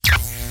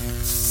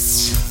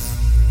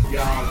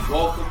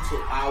Welcome to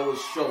our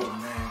show,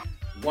 man.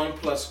 1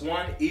 +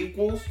 1 =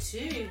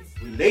 2.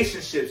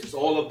 Relationships is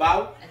all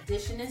about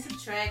addition and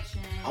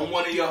subtraction. I'm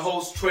one of your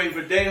hosts, Trey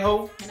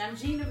Verdejo. And I'm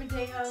Gina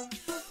Verdejo.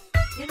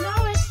 You know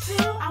it's true,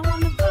 I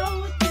wanna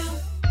go with you.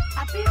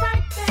 I'll be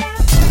right there.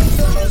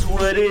 That's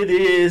what it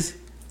is.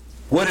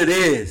 What it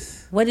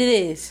is. What it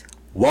is.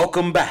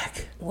 Welcome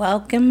back.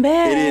 Welcome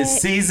back. It is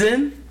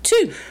season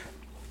 2.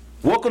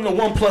 Welcome to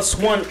 1 +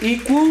 1 =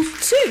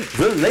 2.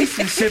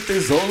 Relationship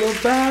is all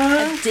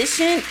about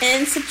Addition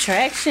and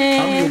subtraction.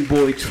 I'm your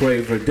boy,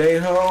 Trey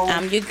Verdejo.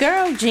 I'm your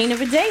girl, Gina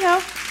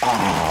Verdejo.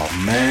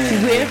 Oh,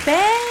 man. We're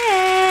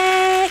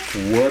back.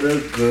 What a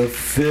good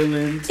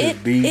feeling to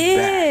be back.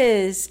 It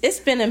is. It's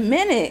been a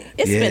minute.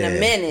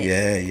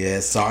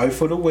 Yeah. Sorry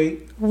for the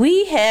wait.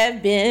 We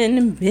have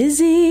been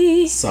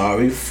busy.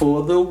 Sorry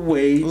for the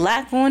wait. A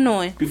lot going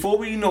on. Before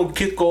we,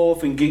 kick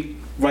off and get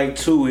right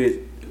to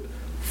it,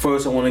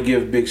 first I want to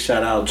give a big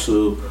shout out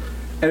to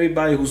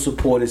everybody who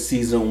supported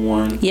season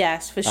 1.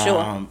 Yes, for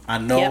sure. I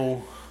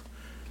know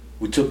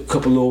we took a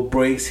couple little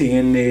breaks here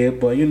and there,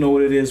 but you know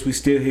what it is. We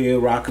still here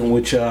rocking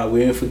with y'all. We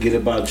didn't forget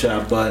about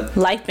y'all, but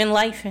Life been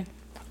lifing.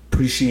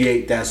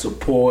 Appreciate that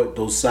support,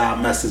 those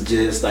side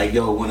messages like,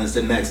 yo, when is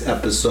the next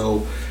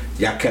episode?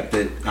 Y'all kept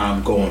it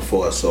going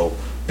for us, so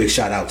big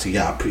shout out to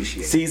y'all.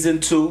 Appreciate it. Season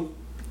 2.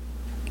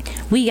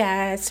 We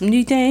got some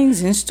new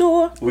things in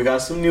store. We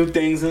got some new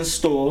things in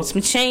store.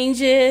 Some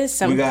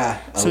changes. We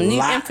got some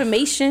new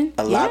information.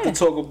 A lot to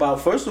talk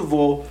about. First of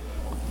all,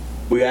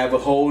 we have a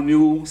whole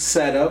new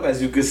setup,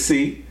 as you can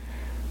see.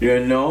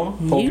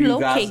 Hope you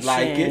guys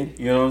like it.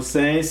 You know what I'm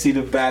saying? See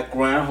the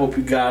background. Hope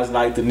you guys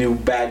like the new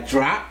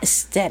backdrop.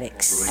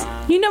 Aesthetics.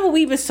 You know what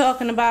we was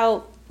talking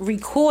about?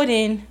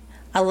 Recording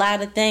a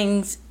lot of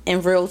things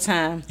in real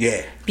time.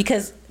 Yeah.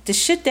 Because the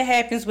shit that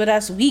happens with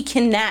us, we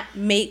cannot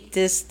make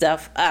this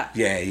stuff up.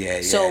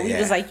 Yeah. So we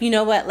was like, you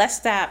know what? Let's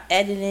stop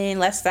editing.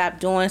 Let's stop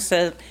doing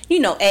stuff.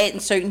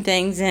 Adding certain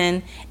things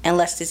in, and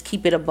let's just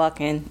keep it a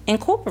buck and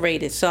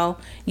incorporate it. So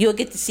you'll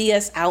get to see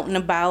us out and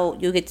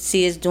about. You'll get to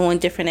see us doing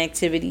different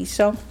activities.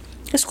 So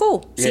it's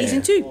cool. Yeah.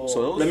 Season 2.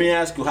 So let me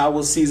ask you, how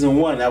was season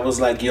 1? That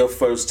was like your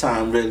first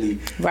time really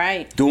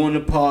doing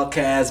the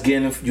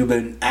podcast. You've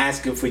been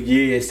asking for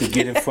years to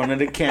get in front of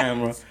the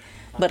camera.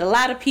 But a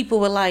lot of people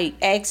were like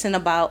asking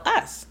about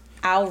us,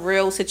 our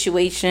real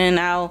situation,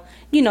 our,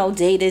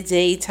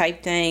 day-to-day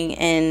type thing.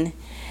 And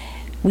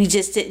we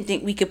just didn't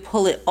think we could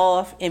pull it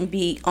off and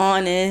be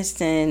honest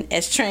and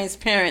as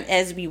transparent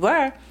as we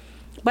were.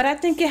 But I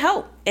think it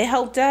helped. It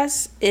helped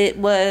us. It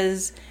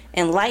was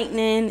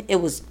enlightening.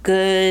 It was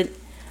good.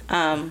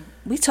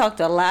 We talked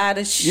a lot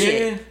of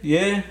shit.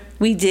 Yeah.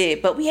 We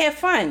did. But we had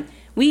fun.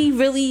 We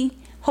really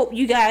hope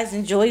you guys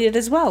enjoyed it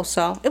as well.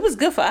 So it was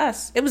good for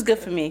us. It was good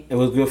for me. It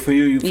was good for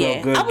you. You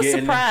felt good. I was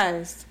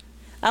surprised.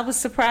 I was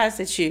surprised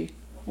at you.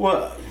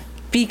 What?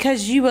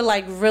 Because you were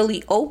like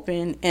really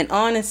open and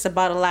honest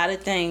about a lot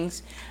of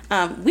things.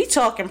 We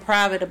talk in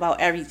private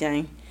about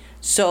everything.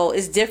 So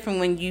it's different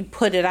when you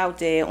put it out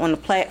there on the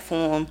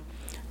platform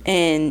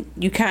and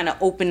you kind of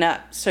open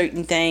up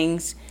certain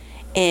things.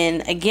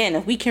 And again,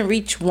 if we can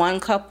reach one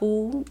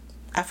couple,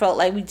 I felt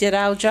like we did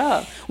our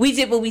job. We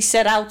did what we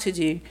set out to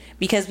do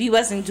because we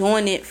wasn't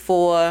doing it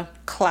for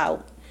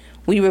clout.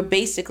 We were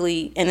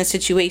basically in a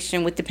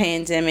situation with the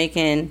pandemic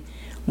and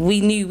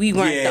we knew we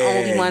weren't the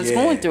only ones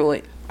going through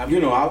it. I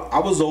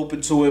was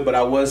open to it, but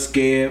I was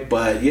scared.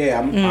 But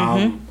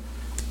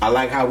I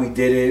like how we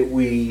did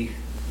it.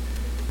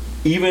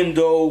 Even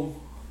though,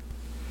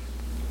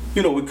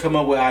 we come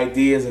up with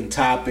ideas and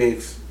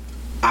topics,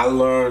 I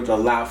learned a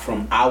lot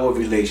from our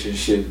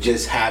relationship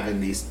just having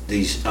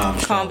these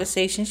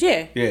conversations.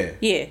 Yeah.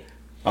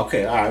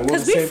 Okay, all right.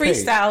 Because we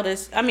freestyle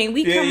this.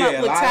 We come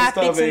up with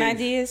topics and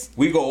ideas.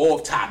 We go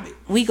off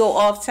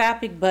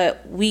topic.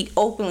 But we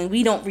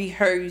don't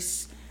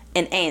rehearse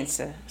an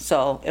answer.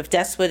 So if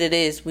that's what it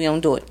is, we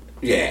don't do it.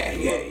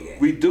 Yeah.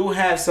 We do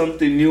have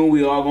something new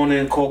we are going to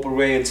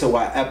incorporate into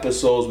our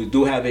episodes. We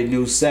do have a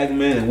new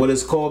segment, and what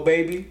it's called,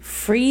 baby?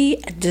 Free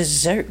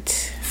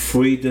dessert.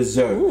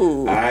 Ooh.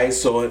 All right,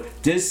 so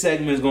this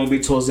segment is going to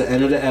be towards the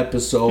end of the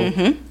episode.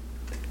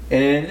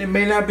 And it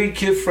may not be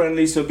kid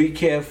friendly, so be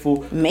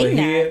careful.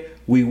 Here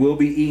we will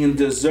be eating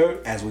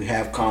dessert as we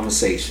have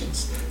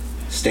conversations.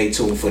 Stay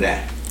tuned for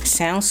that.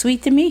 Sounds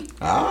sweet to me.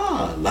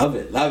 Love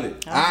it. All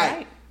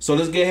right. So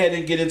let's go ahead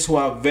and get into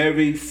our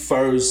very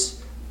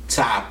first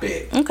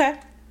topic. Okay.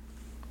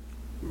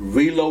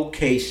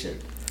 Relocation.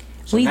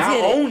 So we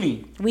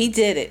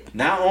did it.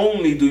 Not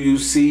only do you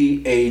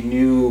see a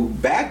new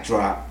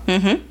backdrop,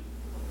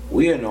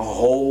 we're in a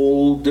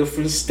whole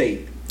different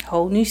state.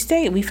 Whole new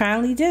state. We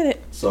finally did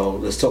it. So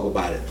let's talk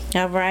about it.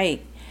 All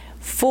right.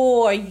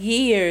 For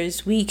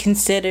years, we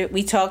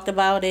talked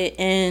about it,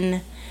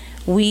 and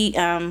we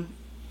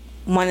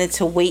wanted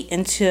to wait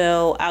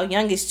until our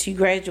youngest two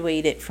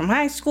graduated from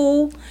high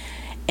school,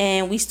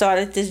 and we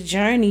started this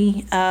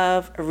journey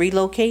of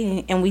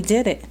relocating, and we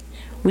did it.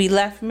 We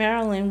left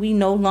Maryland. We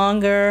no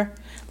longer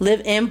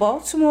live in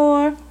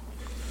Baltimore.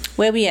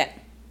 Where we at?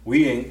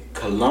 We in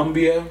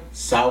Columbia,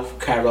 South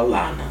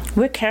Carolina.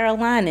 We're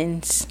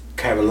Carolinans.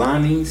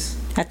 Carolinas?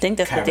 I think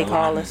that's what they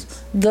call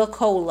us. The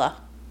Cola.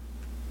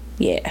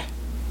 Yeah.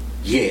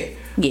 Yeah.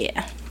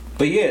 Yeah.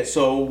 But yeah,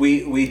 so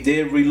we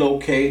did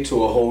relocate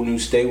to a whole new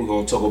state. We're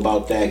going to talk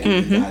about that,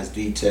 give you guys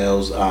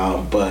details.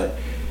 But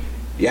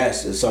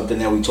yes, it's something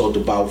that we talked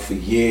about for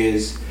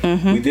years.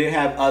 We did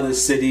have other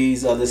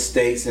cities, other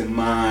states in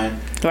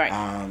mind. Right.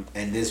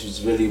 And this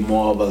was really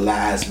more of a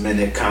last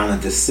minute kind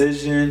of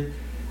decision.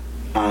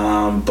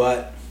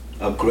 But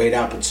a great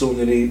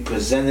opportunity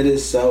presented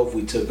itself.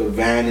 We took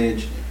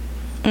advantage.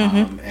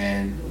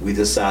 And we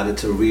decided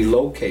to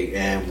relocate.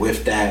 And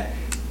with that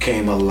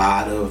came a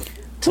lot of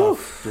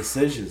tough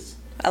decisions.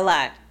 A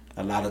lot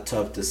of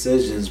tough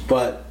decisions.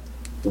 But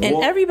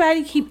and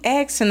everybody keep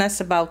asking us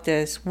about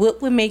this.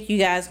 What would make you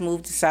guys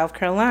move to South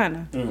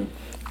Carolina?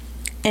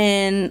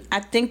 And I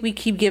think we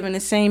keep giving the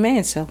same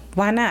answer.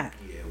 Why not?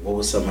 Yeah. What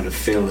were some of the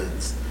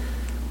feelings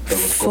that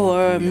was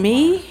for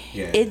me?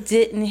 It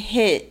didn't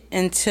hit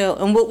until,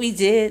 and what we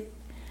did,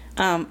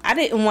 I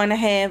didn't want to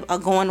have a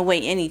going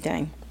away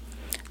anything.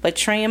 But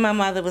Trey and my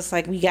mother was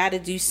like, we got to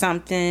do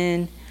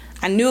something.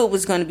 I knew it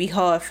was going to be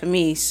hard for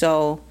me,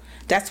 so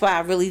that's why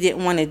I really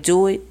didn't want to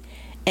do it.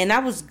 And I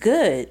was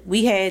good.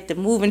 We had the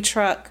moving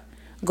truck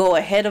go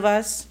ahead of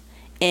us,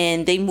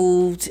 and they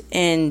moved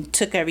and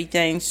took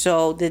everything.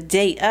 So the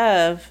day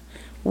of,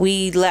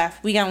 we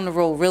left. We got on the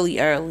road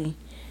really early.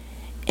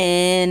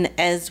 And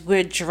as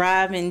we're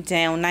driving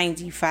down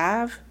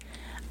 95,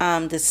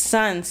 the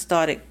sun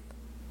started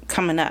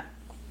coming up.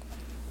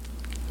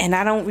 And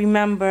I don't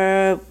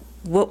remember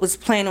what was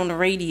playing on the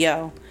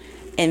radio,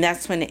 and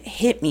that's when it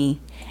hit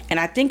me. And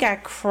I think I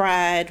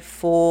cried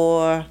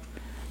for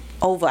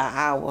over an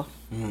hour.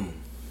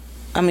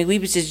 I mean, we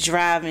was just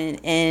driving,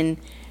 and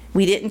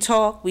we didn't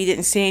talk, we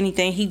didn't say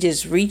anything. He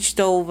just reached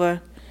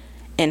over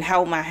and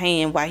held my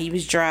hand while he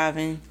was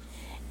driving,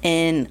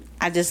 and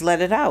I just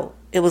let it out.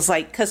 It was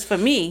like, because for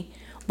me,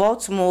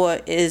 Baltimore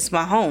is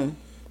my home.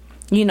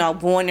 You know,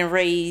 born and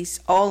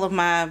raised. All of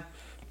my,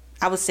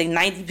 I would say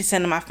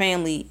 90% of my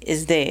family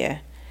is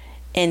there.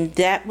 And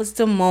that was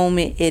the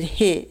moment it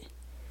hit.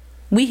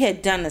 We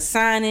had done the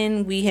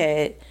signing. We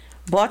had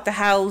bought the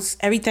house.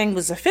 Everything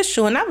was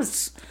official. And I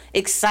was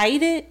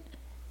excited.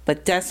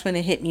 But that's when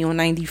it hit me on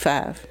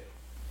 95.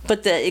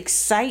 But the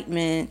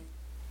excitement,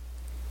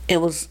 it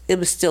was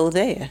still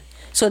there.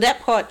 So that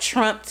part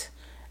trumped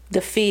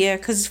the fear.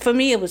 Because for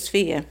me, it was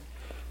fear.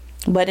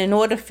 But in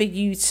order for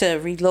you to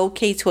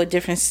relocate to a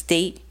different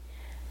state,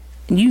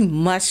 you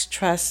must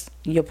trust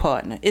your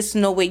partner. It's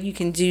no way you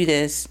can do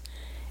this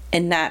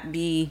and not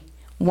be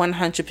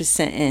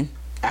 100% in.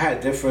 I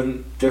had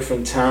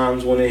different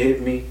times when it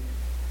hit me,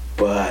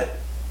 but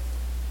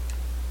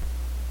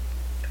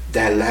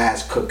that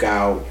last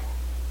cookout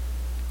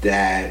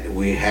that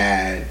we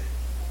had,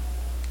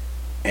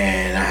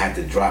 and I had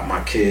to drop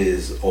my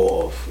kids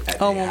off at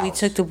the when house. We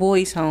took the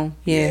boys home.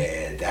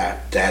 Yeah,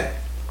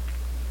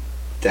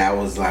 that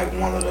was like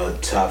one of the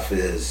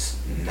toughest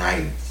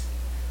nights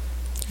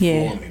for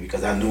me,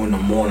 because I knew in the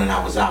morning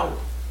I was out.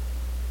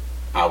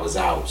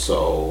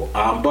 So,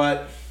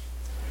 but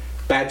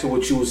back to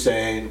what you were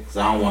saying, because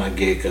I don't want to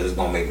get, because it's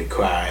going to make me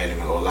cry. I ain't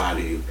even going to lie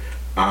to you.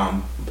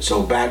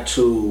 So back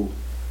to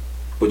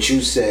what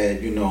you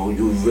said, you know,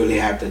 you really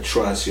have to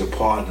trust your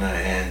partner.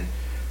 And,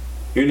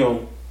 you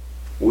know,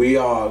 we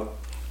are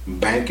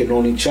banking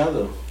on each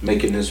other,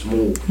 making this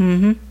move.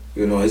 You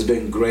know, it's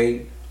been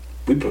great.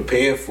 We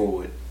prepared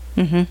for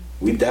it.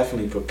 We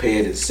definitely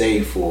prepared and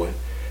saved for it.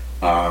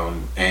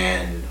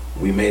 And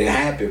we made it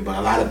happen. But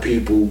a lot of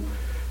people,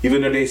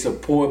 even though they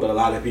support, but a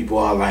lot of people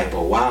are like,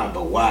 but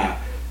why?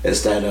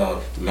 Instead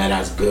of, man,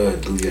 that's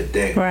good, do your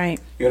thing. Right.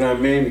 You know what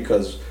I mean?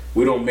 Because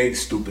we don't make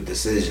stupid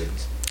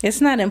decisions. It's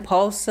not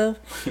impulsive.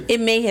 It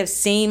may have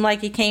seemed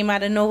like it came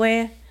out of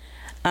nowhere.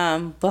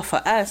 But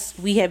for us,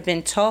 we have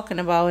been talking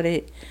about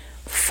it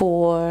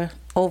for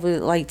over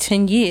like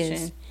 10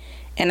 years.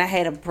 And I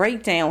had a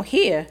breakdown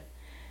here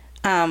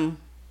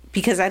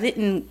because I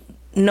didn't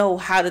know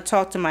how to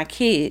talk to my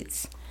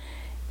kids.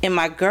 And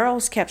my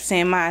girls kept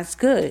saying, Ma, it's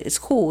good. It's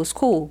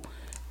cool.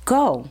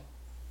 Go.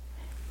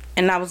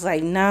 And I was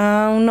like, no,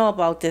 I don't know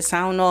about this.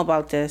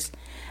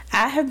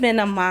 I have been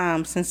a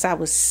mom since I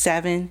was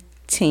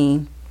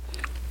 17.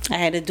 I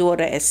had a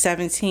daughter at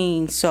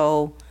 17.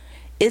 So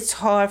it's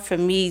hard for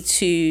me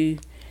to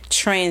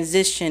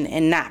transition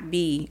and not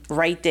be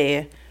right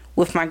there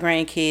with my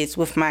grandkids,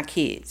 with my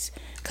kids,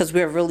 because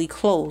we're really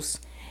close.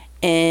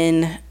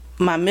 And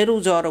my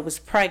middle daughter was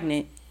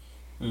pregnant.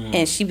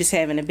 And she was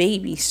having a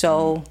baby,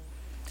 so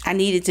I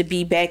needed to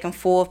be back and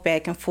forth,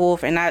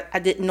 and I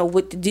didn't know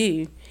what to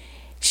do.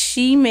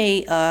 She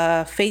made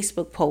a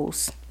Facebook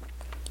post.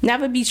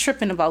 Never be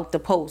tripping about the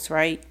post,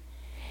 right?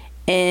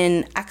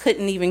 And I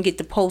couldn't even get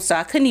the post out.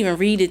 I couldn't even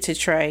read it to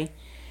Trey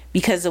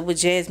because of what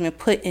Jasmine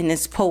put in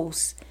this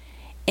post.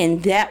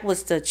 And that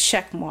was the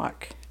check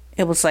mark.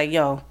 It was like,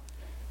 yo,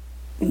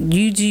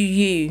 you do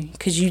you,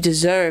 because you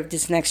deserve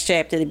this next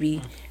chapter to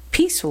be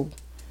peaceful.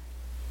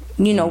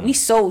 You know, we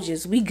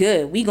soldiers, we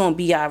good, we gonna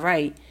be all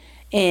right.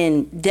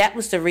 And that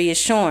was the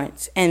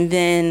reassurance. And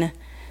then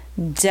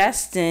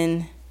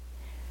Destin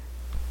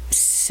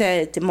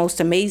said the most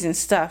amazing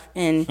stuff.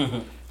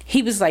 And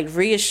he was like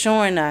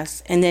reassuring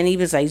us. And then he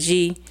was like,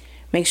 G,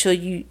 make sure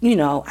you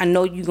know, I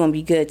know you're going to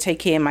be good. Take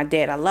care of my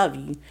dad. I love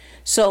you.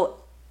 So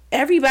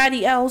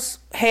everybody else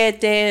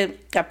had their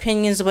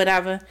opinions or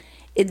whatever.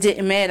 It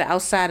didn't matter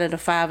outside of the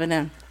 5 of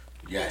them.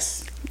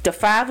 Yes. The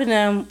 5 of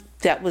them,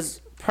 that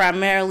was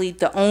primarily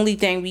the only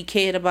thing we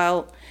cared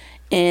about.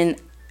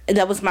 And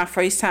that was my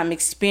first time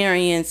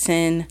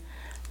experiencing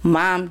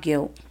mom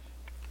guilt.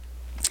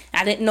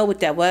 I didn't know what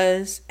that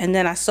was. And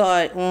then I saw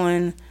it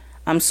on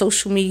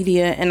social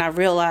media, and I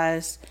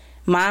realized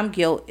mom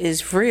guilt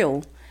is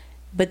real.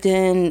 But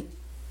then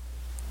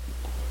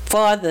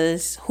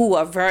fathers who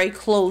are very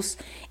close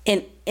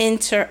and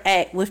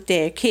interact with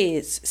their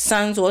kids,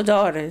 sons or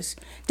daughters,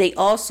 they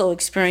also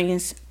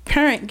experience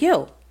parent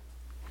guilt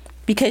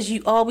because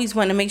you always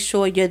want to make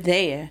sure you're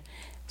there.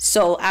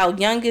 So our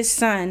youngest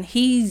son,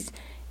 he's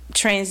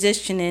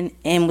transitioning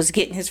and was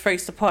getting his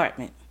first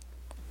apartment.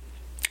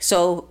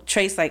 So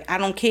Trace like, I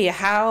don't care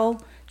how,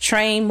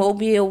 train,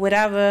 mobile,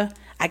 whatever,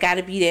 I got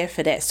to be there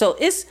for that. So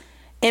it's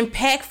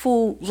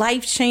impactful,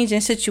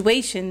 life-changing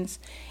situations,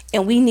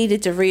 and we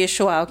needed to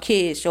reassure our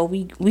kids, yo,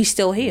 we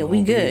still here,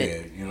 we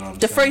good. You know what I'm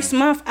the saying? first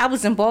month, I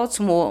was in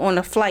Baltimore on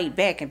a flight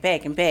back and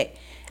back and back.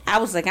 I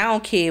was like, I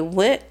don't care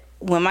what,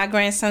 when my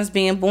grandson's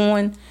being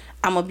born,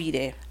 I'm going to be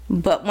there.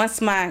 But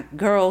once my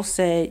girl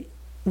said,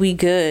 we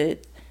good,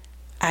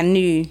 I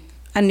knew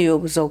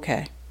it was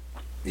okay.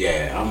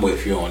 Yeah, I'm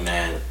with you on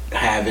that.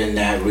 Having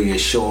that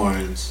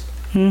reassurance.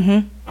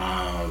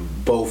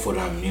 Both of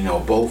them, you know,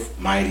 both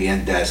Mighty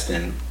and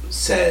Destin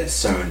said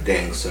certain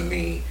things to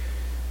me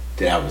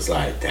that I was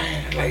like,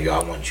 dang, like, yo,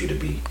 I want you to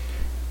be.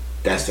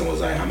 Destin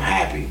was like, I'm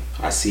happy.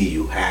 I see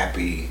you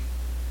happy.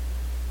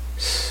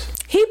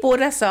 He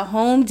bought us a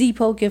Home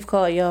Depot gift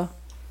card, y'all.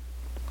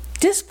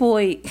 This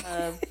boy,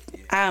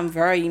 I'm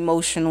very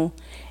emotional,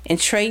 and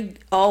Trey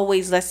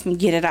always lets me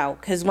get it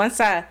out, because once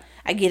I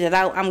get it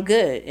out, I'm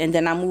good, and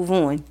then I move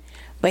on.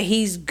 But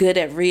he's good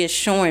at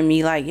reassuring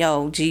me, like,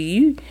 yo,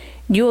 G,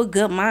 you're a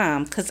good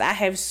mom, because I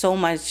have so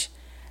much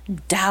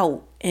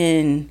doubt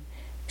in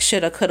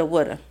shoulda, coulda,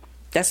 woulda.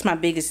 That's my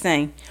biggest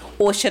thing.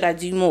 Or should I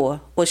do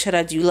more? Or should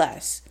I do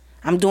less?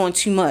 I'm doing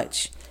too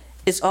much.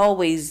 It's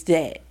always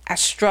that. I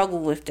struggle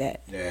with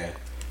that. Yeah.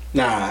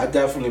 Nah, I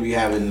definitely be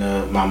having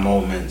my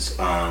moments,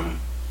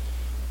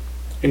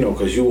 you know,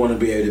 because you want to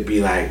be able to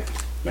be like,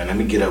 man, let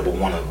me get up with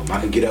one of them. I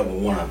can get up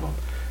with one of them.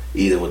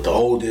 Either with the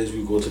oldest,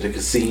 we go to the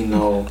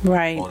casino.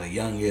 Right. Or the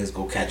youngest,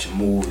 go catch a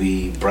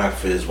movie,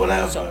 breakfast,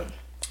 whatever.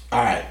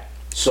 All right.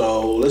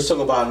 So let's talk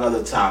about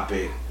another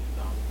topic.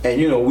 And,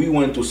 you know, we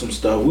went through some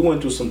stuff. We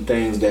went through some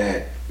things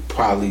that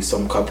probably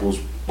some couples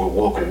will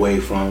walk away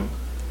from.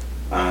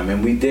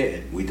 And we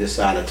didn't. We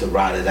decided to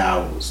ride it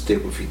out,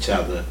 stick with each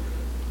other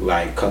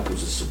like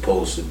couples are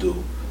supposed to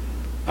do.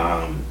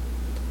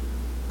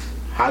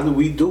 How do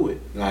we do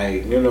it?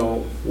 Like, you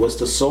know, what's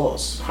the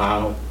sauce?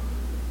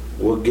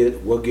 What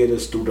get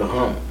us through the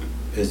hump?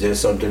 Is there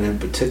something in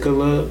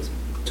particular?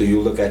 Do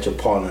you look at your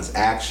partner's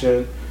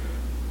action,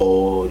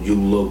 or you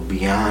look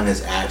beyond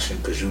his action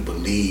because you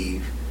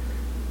believe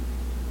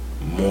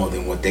more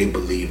than what they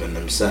believe in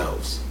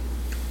themselves?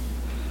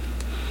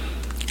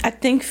 I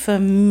think for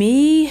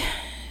me,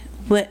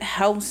 what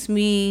helps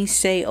me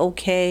say,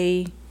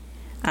 okay,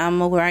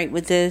 I'm all right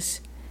with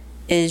this,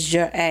 is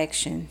your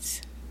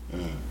actions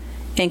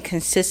and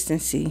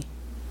consistency.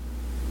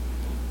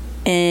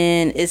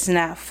 And it's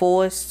not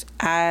forced.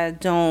 I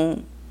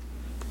don't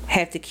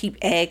have to keep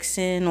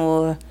asking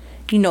or,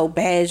 you know,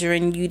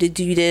 badgering you to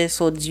do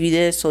this or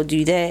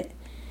do that.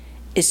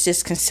 It's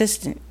just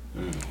consistent.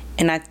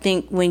 And I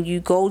think when you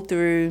go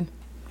through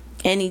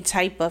any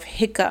type of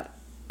hiccup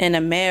in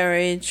a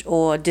marriage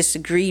or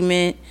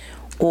disagreement,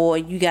 or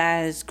you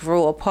guys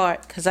grow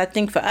apart, because I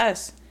think for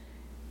us,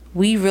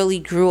 we really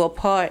grew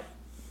apart,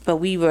 but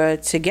we were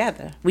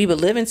together. We were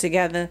living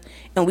together,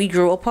 and we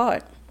grew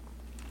apart.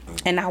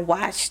 And I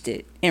watched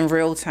it in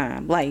real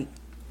time. Like,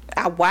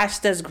 I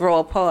watched us grow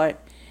apart,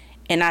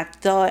 and I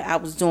thought I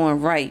was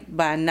doing right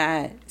by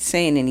not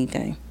saying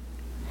anything.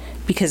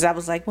 Because I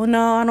was like, well,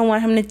 no, I don't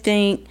want him to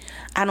think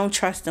I don't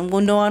trust him.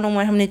 Well, no, I don't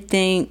want him to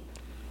think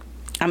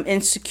I'm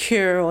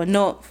insecure, or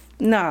no.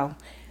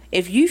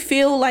 If you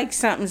feel like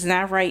something's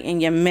not right in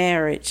your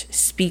marriage,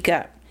 speak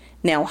up.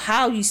 Now,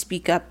 how you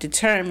speak up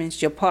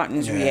determines your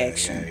partner's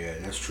reaction. Yeah,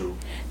 that's true.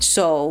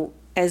 So,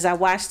 as I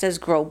watched us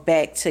grow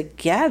back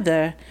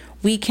together,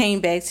 we came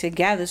back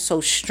together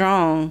so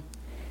strong.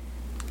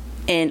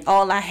 And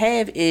all I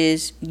have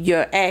is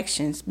your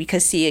actions.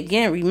 Because, see,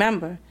 again,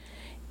 remember,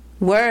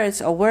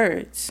 words are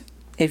words.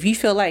 If you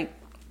feel like,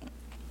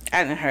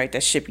 I done heard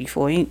that shit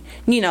before. You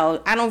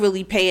know, I don't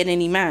really pay it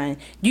any mind.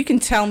 You can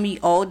tell me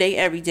all day,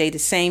 every day, the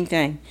same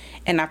thing.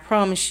 And I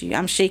promise you,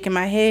 I'm shaking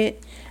my head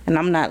and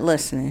I'm not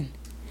listening.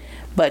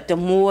 But the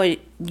more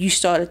you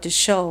started to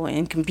show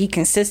and can be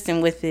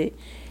consistent with it,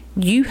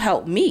 you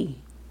helped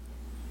me.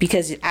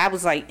 Because I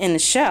was like in the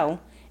show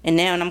And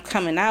now I'm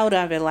coming out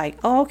of it like,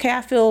 oh, okay,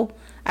 I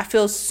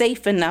feel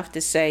safe enough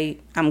to say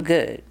I'm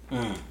good.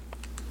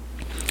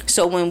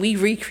 So when we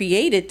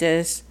recreated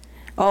this,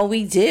 all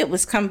we did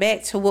was come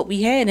back to what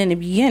we had in the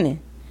beginning,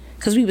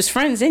 because we was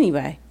friends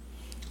anyway.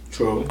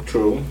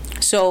 True.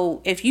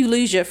 So if you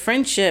lose your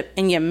friendship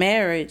in your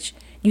marriage,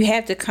 you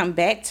have to come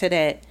back to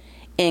that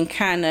and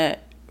kind of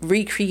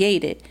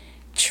recreate it.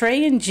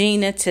 Trey and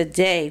Gina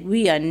today,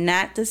 we are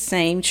not the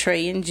same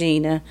Trey and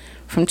Gina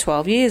from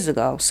 12 years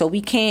ago. So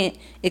we can't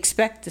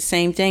expect the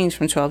same things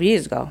from 12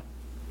 years ago.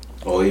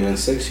 Or even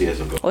 6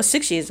 years ago. Or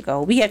 6 years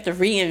ago. We have to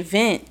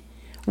reinvent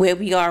where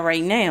we are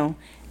right now.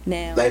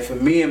 Like for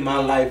me in my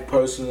life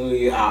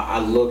personally, I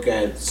look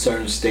at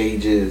certain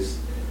stages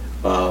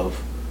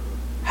of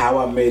how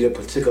I made a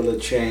particular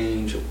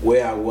change,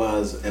 where I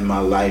was in my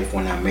life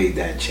when I made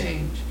that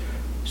change.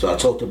 So I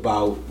talked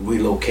about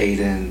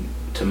relocating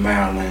to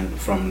Maryland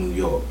from New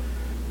York.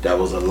 That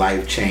was a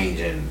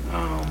life-changing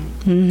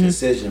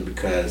decision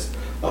because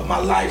of my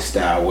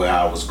lifestyle, where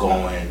I was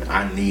going.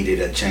 I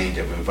needed a change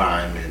of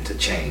environment to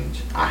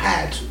change. I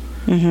had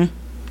to.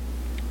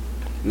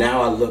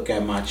 Now I look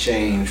at my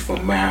change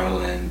from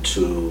Maryland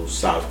to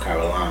South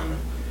Carolina,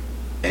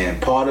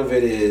 and part of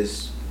it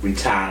is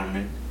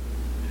retirement.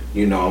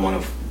 You know, I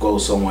want to go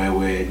somewhere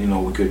where, you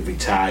know, we could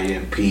retire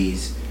in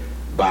peace,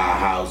 buy a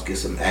house, get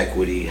some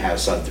equity,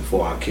 have something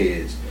for our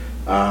kids.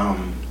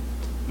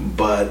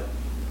 But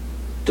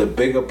the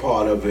bigger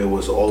part of it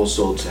was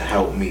also to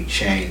help me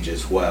change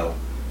as well.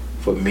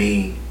 For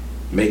me,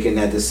 making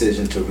that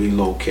decision to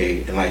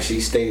relocate, and like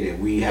she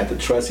stated, we had to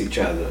trust each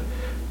other.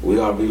 We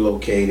are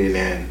relocated,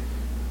 and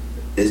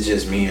it's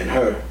just me and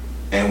her,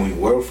 and we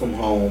work from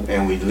home,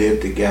 and we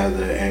live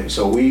together, and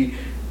so we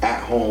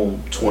at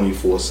home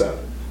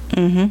 24/7.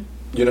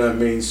 You know what I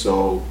mean?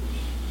 So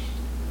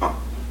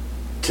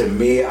to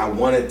me, I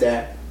wanted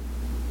that.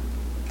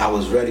 I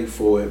was ready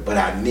for it, but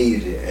I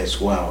needed it as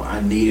well.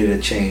 I needed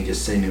a change of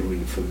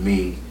scenery for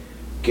me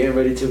getting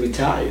ready to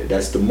retire.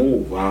 That's the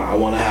move. I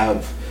want to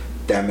have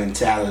that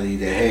mentality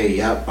that, hey,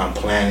 yep, I'm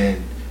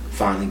planning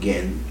finally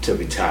getting to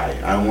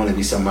retire. I don't want to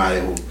be somebody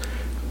who,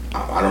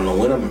 I don't know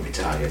when I'm going to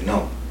retire.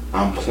 No,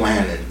 I'm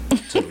planning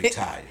to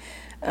retire.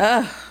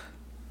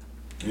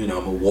 You know,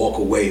 I'm going to walk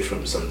away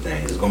from some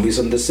things. There's going to be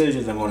some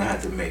decisions I'm going to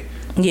have to make.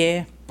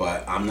 Yeah.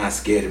 But I'm not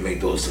scared to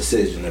make those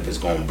decisions if it's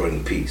going to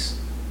bring peace.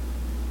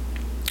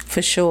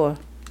 For sure.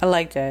 I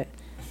like that.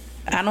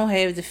 I don't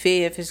have the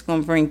fear if it's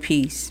going to bring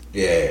peace.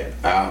 Yeah.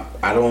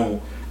 I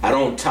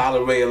don't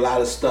tolerate a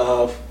lot of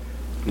stuff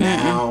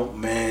now,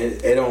 man.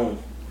 It don't,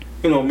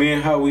 you know, me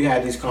and her, we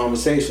had these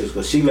conversations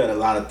because she let a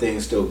lot of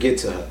things still get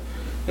to her.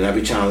 And I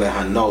be trying to let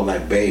her know,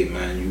 like, babe,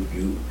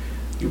 man,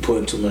 you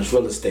putting too much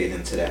real estate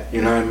into that.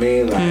 You know what I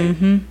mean?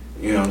 Like,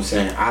 you know what I'm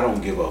saying? I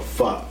don't give a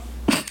fuck.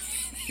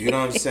 You know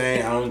what I'm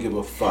saying? I don't give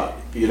a fuck.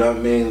 You know what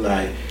I mean?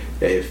 Like,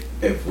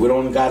 if we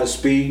don't gotta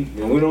speak,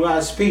 then we don't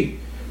gotta speak.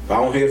 If I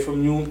don't hear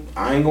from you,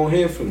 I ain't gonna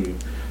hear from you.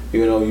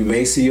 You know, you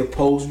may see a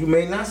post, you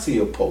may not see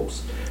a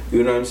post.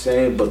 You know what I'm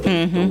saying? But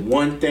the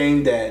one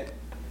thing that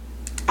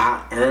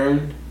I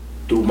earned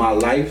through my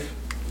life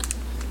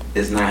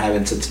is not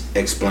having to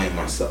explain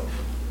myself.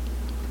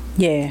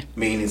 Yeah.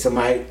 Meaning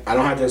somebody, I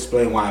don't have to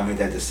explain why I made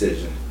that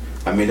decision.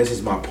 I mean, this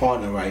is my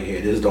partner right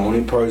here. This is the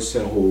only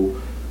person who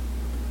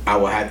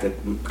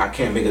I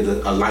can't make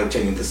a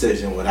life-changing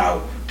decision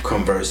without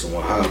conversing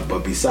with her.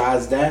 But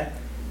besides that,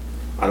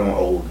 I don't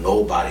owe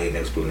nobody an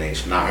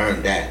explanation. I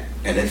earned that,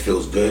 and it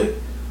feels good.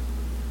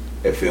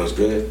 It feels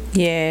good.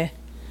 Yeah.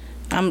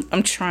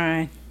 I'm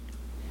trying.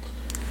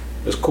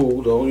 It's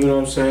cool though, you know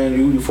what I'm saying?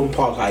 You from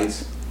Park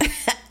Heights.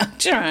 I'm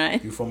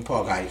trying. You from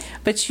Park Heights.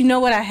 But you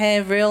know what I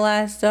have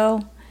realized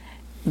though?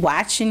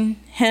 Watching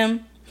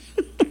him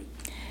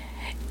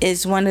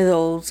is one of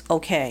those,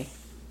 okay.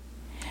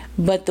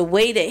 But the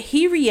way that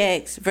he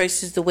reacts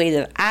versus the way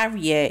that I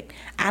react,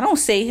 I don't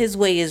say his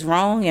way is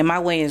wrong and my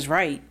way is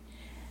right.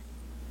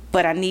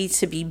 But I need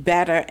to be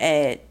better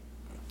at,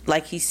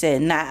 like he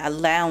said, not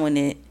allowing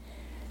it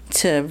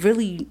to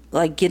really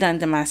like get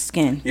under my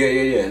skin.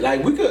 Yeah.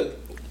 Like we could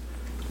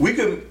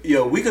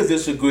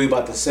disagree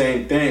about the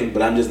same thing,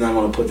 but I'm just not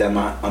gonna put that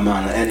amount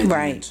of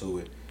energy into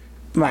it.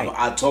 Right.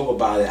 I talk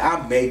about it.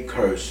 I may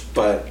curse,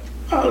 but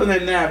other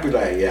than that, I be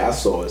like, yeah, I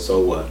saw it.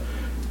 So what?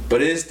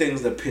 But it's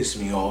things that piss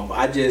me off.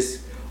 I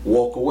just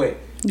walk away.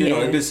 You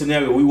know, in this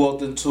scenario, we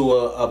walked into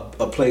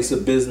a place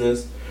of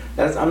business.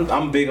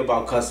 I'm big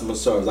about customer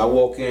service. I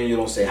walk in, you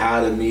don't say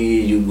hi to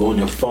me, you go on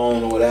your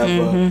phone or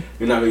whatever.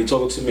 You're not really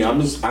talking to me. I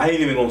ain't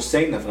even gonna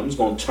say nothing. I'm just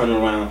gonna turn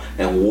around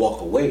and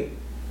walk away.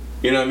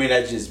 You know what I mean?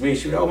 That's just me.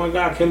 She, oh my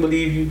God, I can't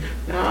believe you.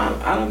 Nah,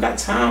 I don't got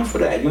time for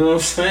that. You know what I'm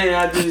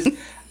saying?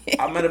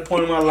 I'm at a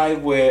point in my life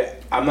where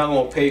I'm not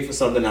gonna pay for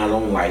something I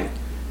don't like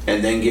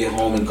and then get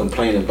home and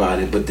complain about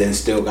it, but then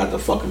still got the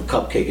fucking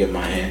cupcake in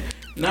my hand.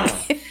 Nah.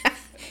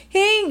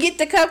 He ain't get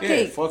the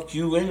cupcake. Yeah, fuck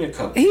you and your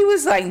cupcake. He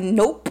was like,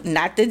 nope,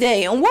 not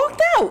today, and walked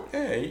out. Yeah,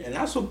 and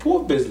I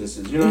support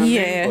businesses, you know what I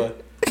mean?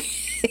 But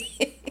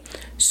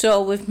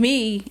so with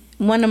me,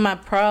 one of my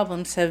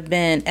problems have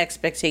been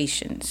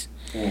expectations.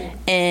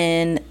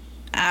 And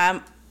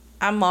I'm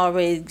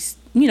always,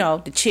 the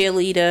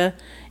cheerleader,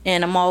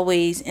 and I'm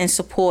always in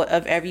support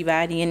of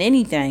everybody and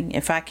anything.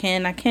 If I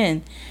can, I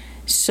can.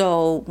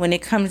 So when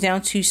it comes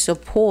down to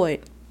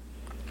support,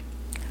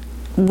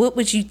 what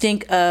would you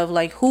think of,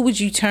 like, who would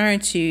you turn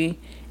to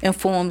in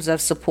forms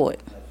of support?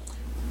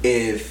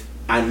 If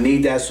I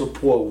need that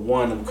support,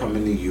 one, I'm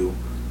coming to you,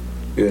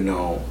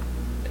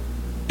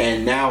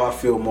 and now I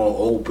feel more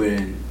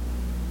open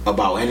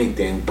about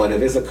anything. But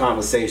if it's a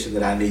conversation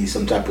that I need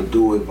some type of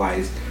dude's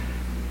advice,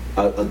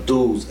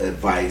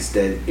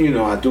 that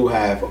I do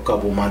have a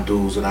couple of my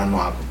dudes that I know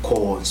I can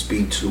call and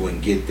speak to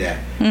and get that.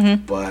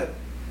 Mm-hmm. But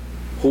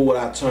who would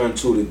I turn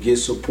to get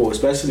support,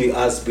 especially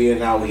us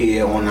being out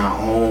here on our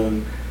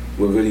own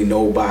with really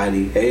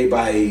nobody?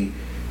 Everybody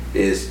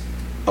is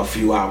a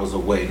few hours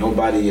away.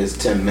 Nobody is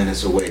 10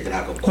 minutes away that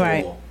I could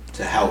call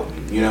to help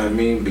me. You know what I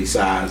mean?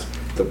 Besides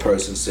the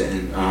person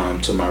sitting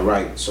to my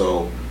right.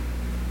 So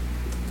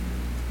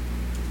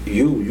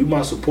you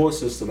my support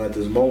system at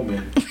this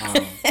moment.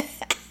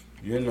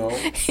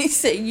 He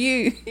said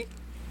you.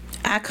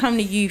 I come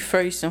to you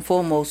first and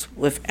foremost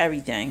with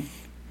everything.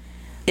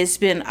 It's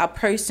been a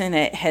person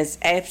that has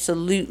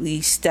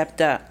absolutely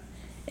stepped up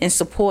in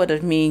support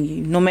of me and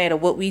you, no matter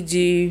what we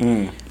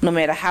do, no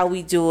matter how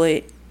we do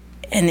it.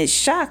 And it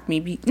shocked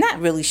me. Not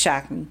really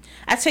shocked me.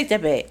 I take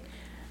that back.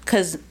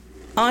 Because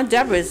Aunt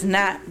Deborah is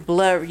not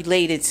blood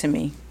related to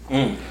me.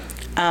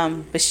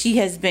 But she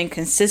has been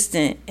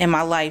consistent in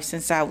my life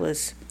since I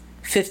was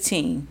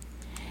 15.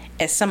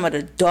 At some of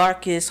the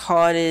darkest,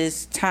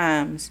 hardest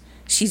times,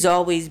 she's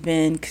always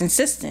been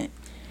consistent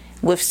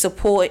with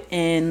support.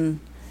 And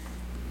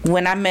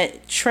when I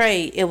met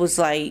Trey, it was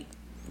like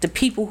the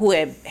people who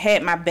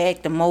had my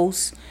back the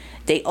most,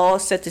 they all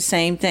said the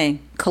same thing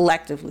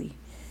collectively.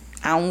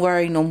 I don't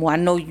worry no more. I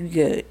know you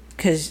good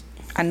because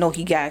I know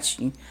he got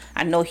you.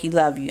 I know he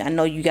love you. I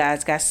know you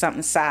guys got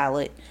something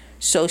solid.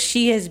 So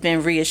she has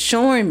been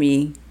reassuring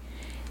me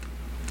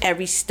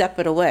every step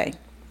of the way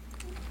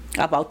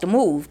about the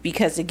move,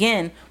 because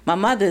again, my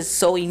mother's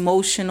so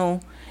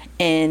emotional,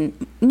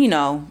 and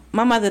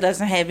my mother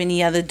doesn't have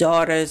any other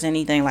daughters,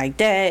 anything like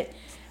that,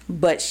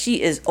 but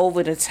she is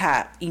over the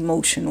top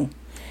emotional.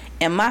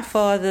 And my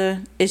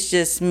father is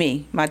just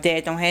me. My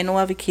dad don't have no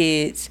other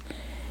kids.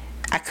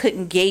 I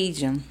couldn't gauge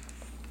him,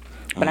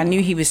 but I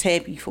knew he was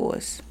happy for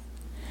us.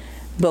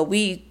 But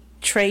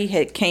Trey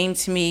had came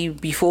to me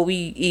before we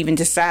even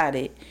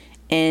decided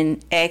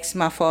and asked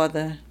my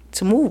father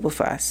to move with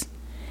us.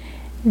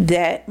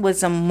 That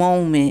was a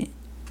moment,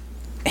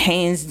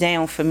 hands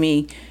down for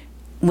me,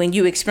 when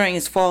you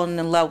experience falling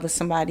in love with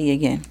somebody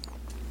again.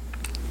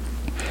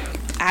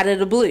 Out of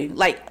the blue.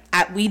 Like,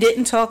 we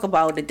didn't talk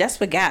about it. That's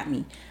what got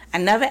me. I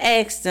never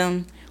asked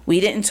him.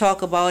 We didn't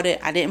talk about it.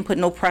 I didn't put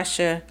no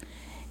pressure.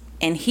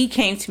 And he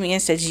came to me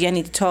and said, "Gee, I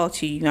need to talk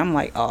to you." I'm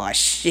like, "Oh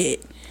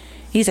shit."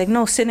 He's like,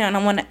 "No, sit down.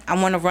 I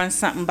wanna run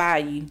something by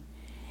you."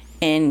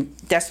 And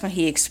that's when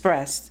he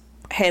expressed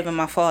having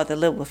my father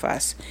live with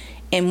us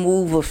and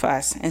move with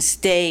us and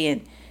stay.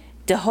 And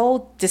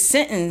the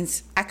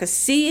sentence, I could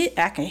see it,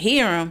 I could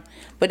hear him,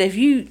 but if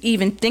you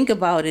even think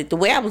about it, the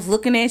way I was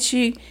looking at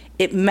you,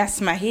 it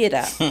messed my head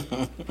up.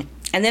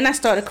 And then I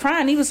started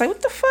crying. He was like,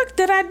 "What the fuck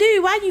did I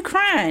do? Why are you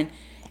crying?"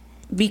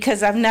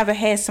 Because I've never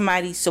had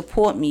somebody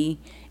support me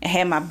and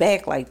have my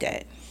back like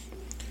that.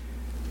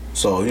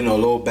 So, a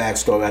little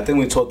backstory. I think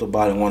we talked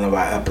about it in one of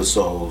our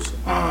episodes.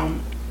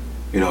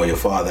 Your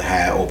father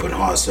had open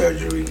heart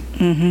surgery.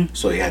 Mm-hmm.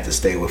 So he had to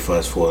stay with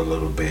us for a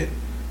little bit.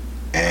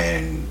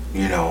 And,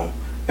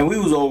 and we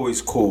was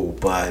always cool,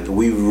 but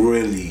we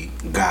really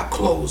got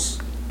close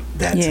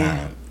that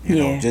time.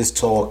 Just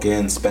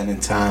talking, spending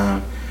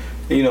time,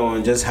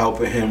 and just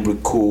helping him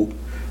recoup.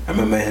 I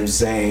remember him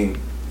saying,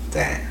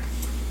 "Damn."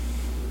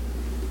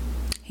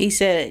 He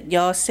said,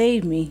 "Y'all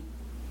saved me.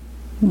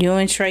 You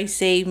and Trey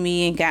saved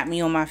me and got me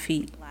on my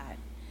feet."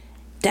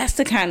 That's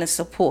the kind of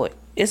support.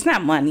 It's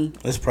not money.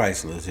 It's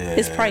priceless, yeah.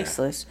 It's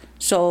priceless.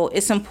 So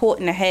it's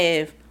important to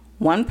have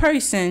one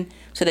person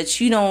so that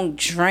you don't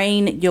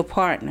drain your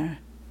partner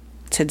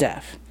to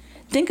death.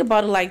 Think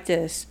about it like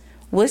this.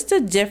 What's the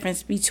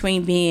difference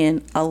between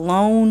being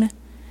alone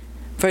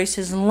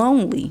versus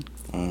lonely?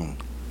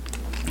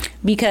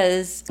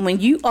 Because when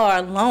you are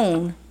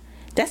alone,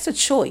 that's a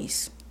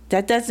choice.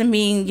 That doesn't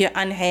mean you're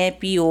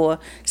unhappy or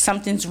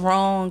something's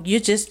wrong. You're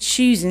just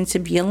choosing to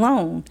be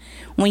alone.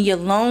 When you're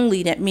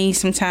lonely, that means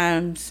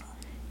sometimes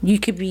you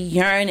could be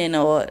yearning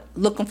or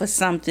looking for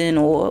something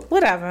or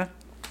whatever.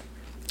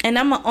 And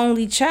I'm an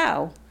only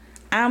child.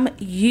 I'm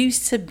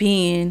used to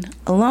being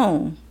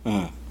alone.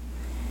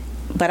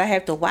 But I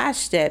have to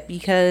watch that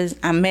because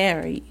I'm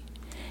married.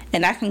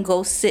 And I can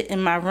go sit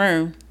in my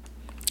room,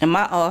 in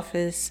my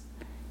office,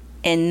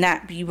 and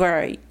not be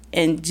worried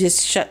and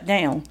just shut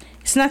down.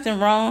 It's nothing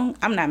wrong.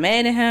 I'm not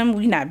mad at him.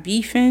 We're not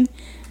beefing.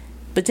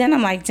 But then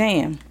I'm like,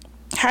 damn,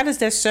 how does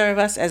that serve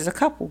us as a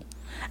couple?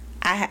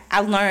 I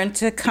learned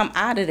to come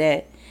out of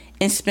that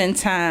and spend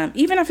time,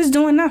 even if it's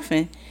doing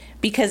nothing,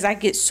 because I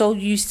get so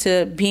used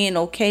to being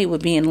okay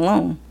with being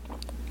alone.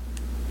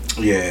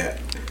 Yeah.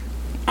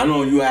 I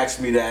know you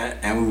asked me that,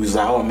 and we was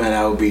like, oh man,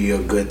 that would be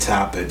a good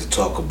topic to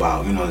talk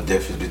about. You know, the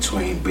difference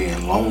between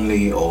being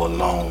lonely or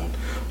alone.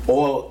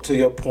 Or, to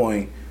your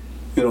point,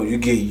 you know, you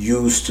get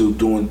used to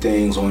doing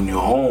things on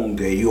your own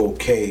that you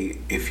okay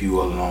if you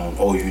alone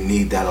or you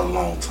need that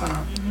alone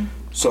time. Mm-hmm.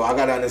 So I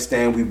gotta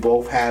understand we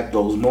both have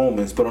those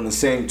moments, but on the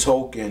same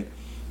token,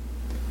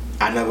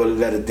 I never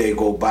let a day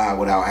go by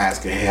without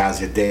asking, hey, how's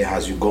your day?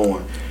 How's you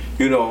going?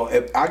 You know,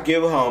 if I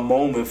give her a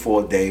moment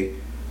for a day,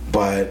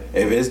 but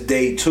if it's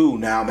day 2,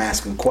 now I'm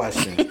asking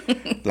questions.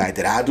 Like,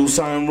 did I do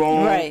something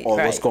wrong? Right, or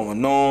right. What's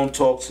going on?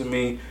 Talk to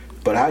me.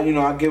 But I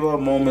give her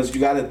moments.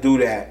 You got to do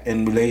that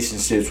in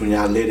relationships when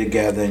y'all live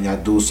together and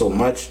y'all do so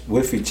much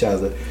with each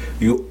other.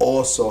 You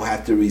also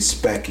have to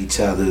respect each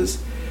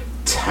other's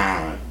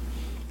time.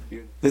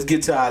 Let's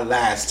get to our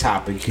last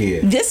topic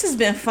here. This has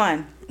been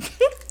fun.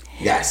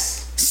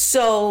 Yes.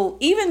 So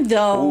even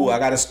though... Ooh, I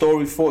got a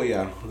story for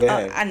y'all. Go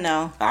ahead. I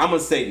know. I'm going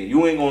to say it.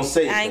 You ain't going to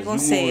say it. I ain't going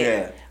to say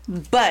it.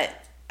 But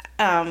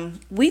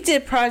we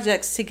did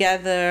projects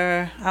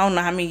together, I don't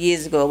know how many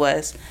years ago it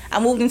was. I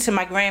moved into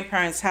my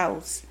grandparents'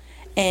 house,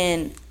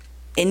 and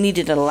it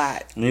needed a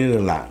lot. Needed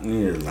a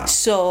lot.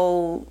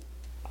 So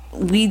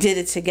we did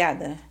it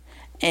together.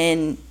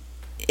 And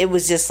it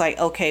was just like,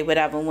 okay,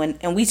 whatever.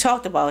 And we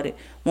talked about it.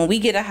 When we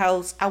get a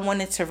house, I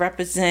want it to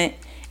represent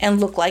and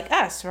look like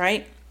us,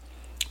 right?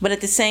 But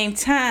at the same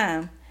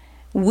time,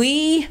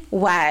 we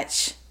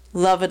watch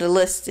Love It or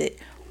List It.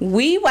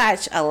 We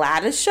watch a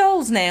lot of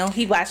shows now.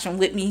 He watched them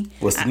with me.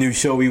 What's the new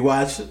show we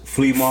watch?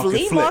 Flea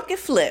Market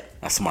Flip.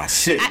 That's my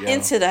shit, I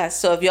into that.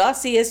 So if y'all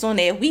see us on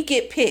there, we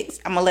get pics.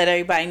 I'm going to let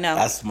everybody know.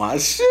 That's my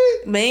shit.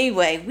 But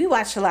anyway, we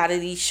watch a lot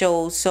of these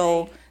shows.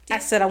 So I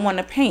said, I want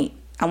to paint.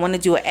 I want to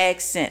do an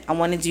accent. I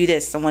want to do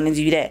this. I want to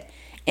do that.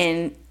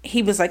 And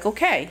he was like,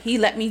 okay. He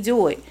let me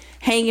do it.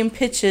 Hanging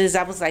pictures.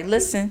 I was like,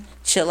 listen,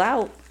 chill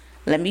out.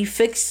 Let me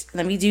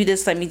do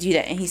this, let me do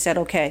that. And he said,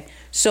 okay.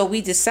 So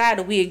we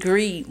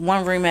agreed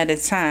one room at a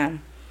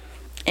time.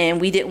 And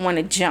we didn't want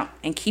to jump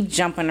and keep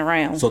jumping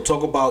around. So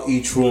talk about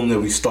each room that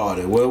we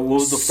started. What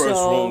was the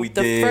first room we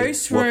did? The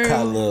first room what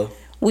color?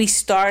 We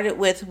started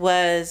with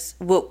was,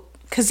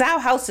 because our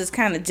house is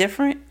kind of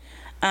different.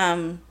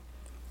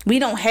 We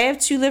don't have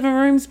 2 living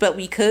rooms, but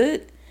we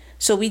could.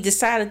 So we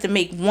decided to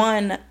make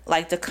one,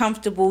 like the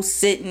comfortable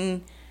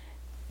sitting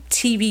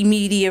TV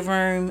media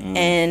room.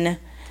 And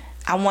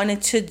I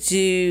wanted to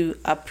do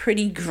a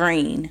pretty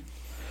green.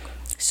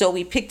 So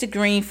we picked a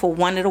green for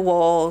one of the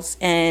walls,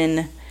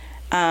 and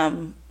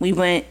we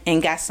went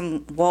and got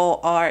some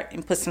wall art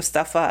and put some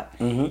stuff up.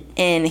 Mm-hmm.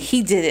 And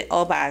he did it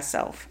all by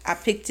himself. I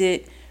picked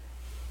it.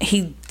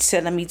 He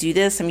said, let me do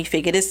this. Let me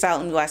figure this out.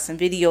 Let me watch some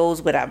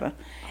videos, whatever.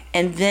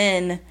 And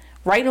then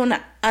right on the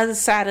other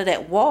side of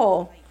that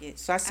wall,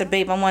 so I said,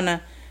 babe, I want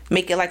to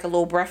make it like a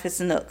little breakfast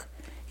nook.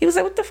 He was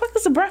like, what the fuck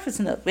is a breakfast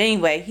nook? But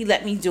anyway, he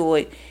let me do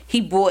it.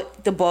 He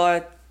bought the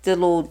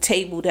little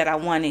table that I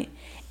wanted,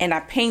 and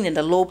I painted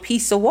a little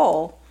piece of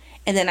wall,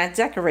 and then I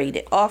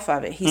decorated off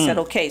of it. He said,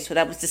 okay, so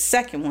that was the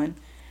second one.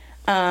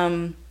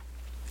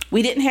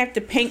 We didn't have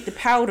to paint the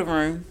powder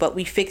room, but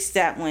we fixed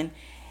that one.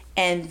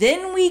 And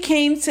then we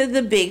came to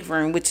the big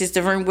room, which is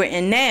the room we're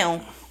in now,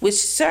 which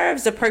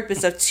serves the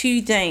purpose of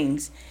 2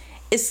 things.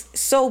 It's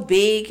so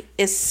big.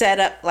 It's set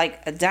up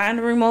like a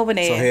dining room over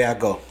there. So here I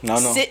go. No.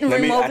 Sitting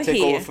room over I take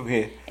here. over from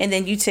here. And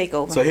then you take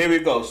over. So here we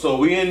go. So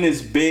we in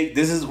this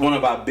this is one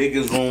of our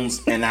biggest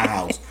rooms in our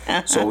house.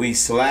 So we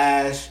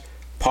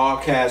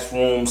podcast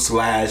room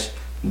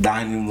 /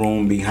 dining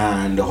room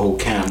behind the whole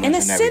camera. And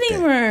a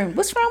sitting room.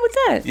 What's wrong with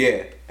that?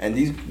 Yeah. And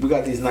we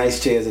got these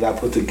nice chairs that I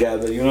put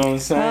together. You know what I'm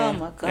saying? Oh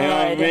my God. You know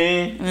what I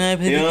mean?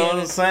 You know what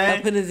I'm saying?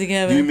 I put it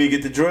together. You need me to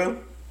get the drill?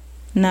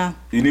 No.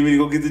 You need me to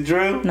go get the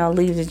drill? No,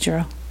 leave the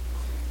drill.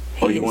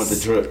 Oh, you want the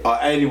drill?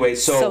 Anyway,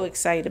 so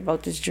excited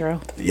about this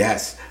drill.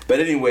 Yes. But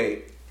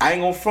anyway, I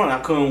ain't gonna front. I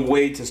couldn't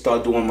wait to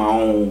start doing my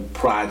own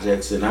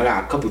projects, and I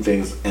got a couple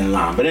things in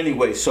line. But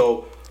anyway,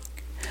 so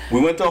we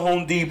went to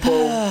Home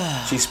Depot.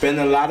 She spent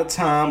a lot of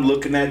time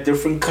looking at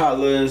different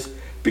colors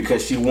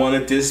because she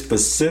wanted this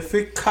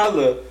specific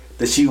color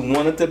that she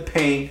wanted to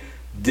paint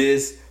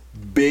this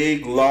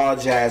big,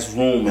 large ass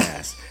room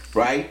as.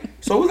 Right?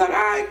 So we was like, all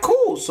right,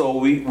 cool. So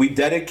we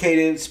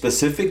dedicated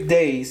specific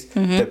days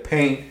to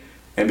paint.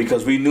 And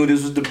because we knew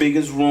this was the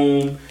biggest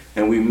room,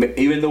 and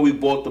even though we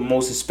bought the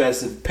most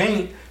expensive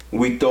paint,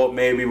 we thought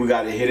maybe we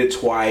got to hit it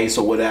twice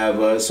or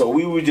whatever. So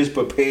we were just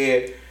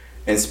prepared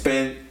and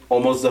spent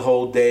almost the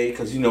whole day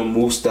because,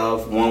 move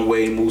stuff one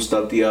way, move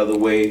stuff the other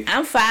way.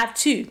 I'm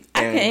 5'2".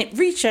 I can't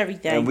reach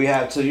everything. And we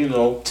had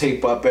to,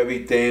 tape up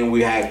everything.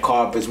 We had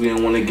carpets. We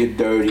didn't want to get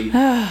dirty.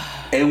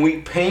 And we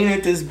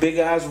painted this big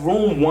ass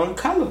room one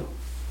color.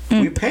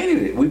 We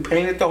painted it. We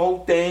painted the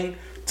whole thing.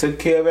 Took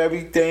care of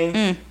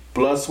everything.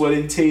 Blood, sweat,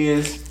 and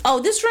tears. Oh,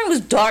 this room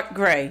was dark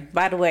gray,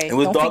 by the way. It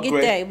was dark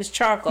gray. That. It was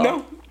charcoal.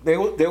 No, they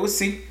would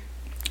see.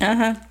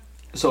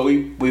 So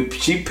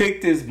she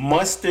picked this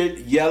mustard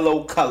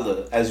yellow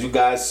color, as you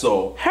guys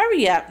saw.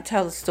 Hurry up and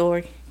tell the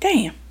story.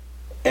 Damn.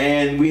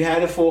 And we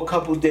had it for a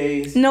couple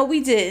days. No,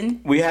 we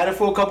didn't. We had it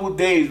for a couple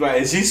days, right?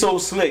 And she's so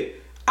slick.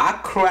 I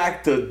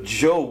cracked a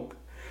joke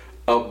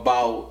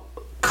about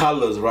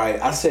colors, right?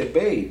 I said,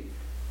 babe,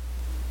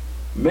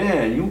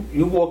 man,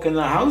 you walk in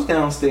the house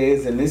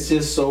downstairs and it's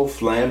just so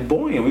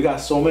flamboyant. We got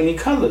so many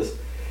colors.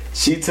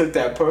 She took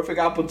that perfect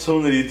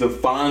opportunity to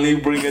finally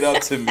bring it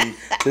up to me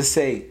to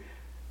say,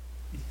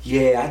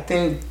 yeah, I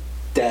think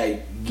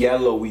that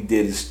yellow we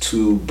did is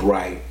too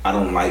bright. I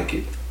don't like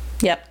it.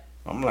 Yep.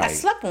 I'm like, I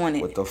slept on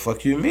it. What the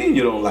fuck you mean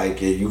you don't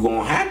like it? You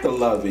gonna have to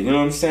love it. You know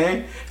what I'm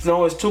saying?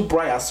 No, it's too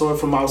bright. I saw it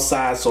from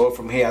outside, saw it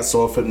from here, I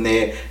saw it from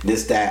there.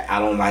 This, that. I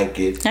don't like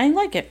it. I ain't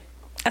like it.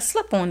 I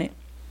slept on it.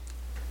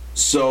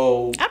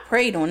 So I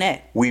prayed on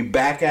that. we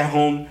back at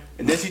home,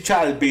 and then she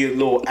tried to be a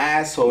little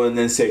asshole and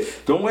then say,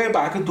 "Don't worry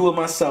about it. I can do it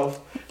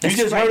myself." That's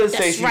you just right. heard her say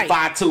That's she's right.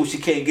 5'2". She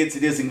can't get to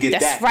this and get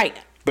That's that. right.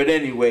 But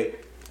anyway,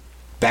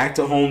 back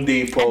to Home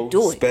Depot. I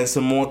do it. Spend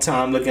some more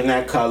time looking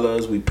at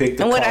colors. We picked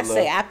the And what color. I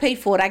say, I paid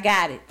for it. I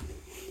got it.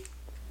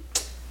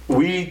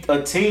 We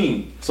a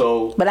team,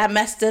 so But I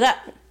messed it up.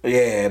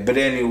 yeah. But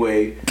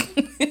anyway,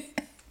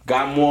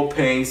 got more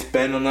paint.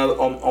 Spent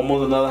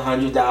almost another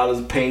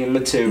 $100 paint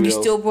material. You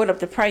still brought up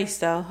the price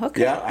though.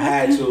 Okay. Yeah, I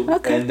had to.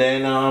 Okay. And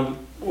then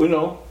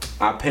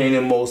I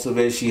painted most of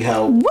it. She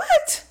helped.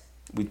 What?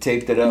 We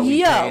taped it up.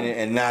 We Yo. painted,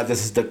 and now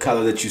this is the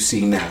color that you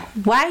see now.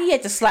 Why he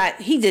had to slide?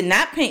 He did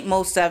not paint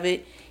most of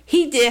it.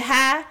 He did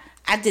high.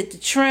 I did the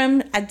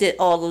trim. I did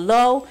all the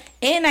low,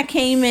 and I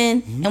came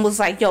in and was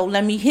like, "Yo,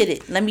 let me hit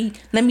it. Let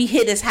me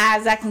hit as high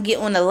as I can get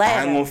on the I ain't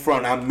ladder." gonna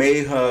front. I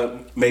made her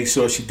make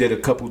sure she did a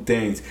couple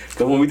things.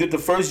 Cause when we did the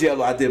first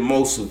yellow, I did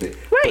most of it.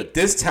 Right. But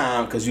this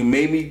time, cause you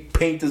made me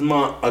paint this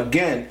month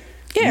again,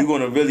 Yeah. you're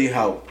gonna really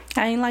help.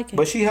 I ain't like it.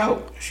 But she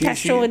helped. She I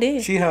sure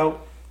did. She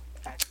helped.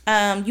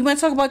 You want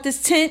to talk about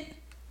this tent?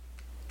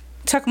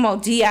 Talking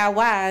about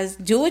DIYs,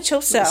 do it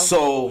yourself.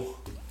 So,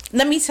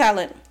 Let me tell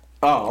it.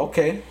 oh,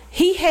 okay.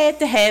 He had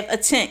to have a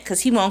tent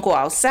because he want to go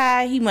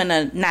outside. He want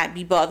to not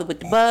be bothered with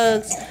the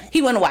bugs.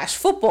 He want to watch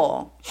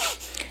football.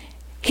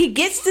 He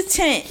gets the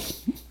tent.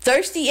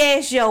 Thirsty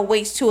ass yo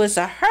waits till it's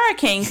a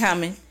hurricane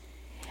coming.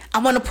 I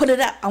want to put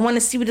it up. I want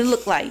to see what it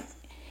look like.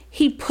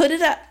 He put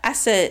it up. I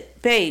said,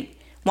 babe,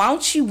 why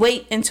don't you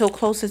wait until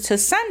closer to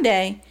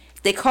Sunday?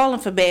 They calling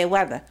for bad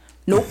weather.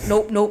 Nope.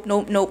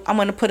 I'm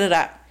going to put it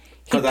up.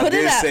 He Because I put it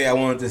did up. say I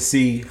wanted to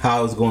see how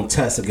it was going to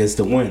test against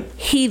the wind.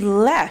 He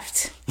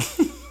left.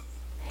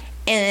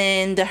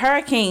 And the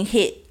hurricane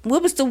hit.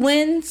 What was the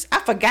winds? I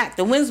forgot.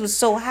 The winds was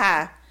so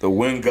high. The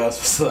wind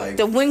gust was like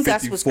The wind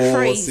gust was 54,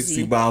 crazy.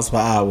 60 miles per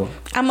hour.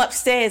 I'm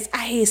upstairs.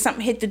 I hear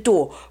something hit the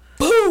door.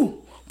 Boom.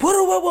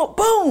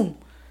 Boom.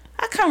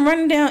 I come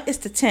running down. It's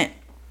the tent.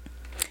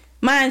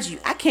 Mind you,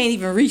 I can't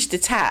even reach the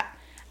top.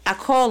 I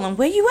call him.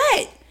 Where you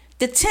at?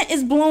 The tent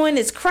is blowing.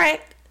 It's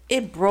cracked.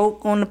 It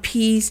broke on a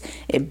piece.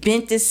 It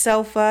bent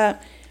itself up.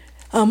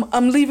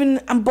 I'm leaving.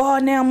 I'm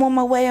barred now. I'm on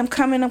my way. I'm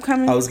coming.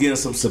 I was getting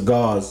some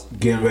cigars,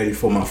 getting ready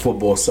for my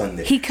football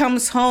Sunday. He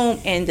comes home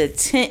and the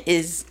tent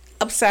is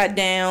upside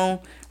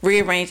down,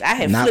 rearranged. I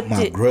had Knocked flipped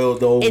my it.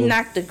 grill over. It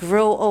knocked the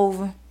grill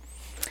over.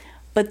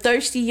 But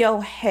Thirsty Yo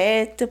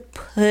had to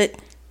put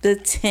the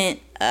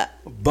tent up.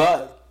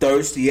 But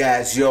thirsty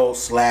ass yo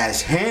 /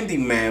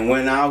 handyman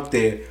went out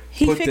there,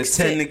 He put the fixed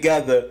tent it.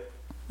 together,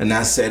 and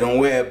I said, "Don't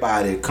worry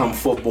about it. Come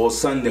football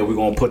Sunday, we're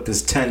gonna put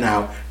this tent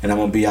out, and I'm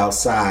gonna be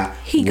outside."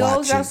 He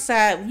goes watching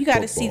outside. You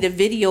got to see football. the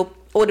video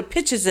or the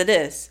pictures of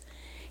this.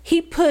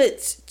 He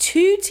puts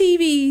 2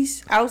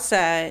 TVs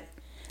outside.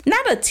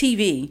 Not a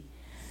TV.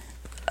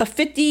 A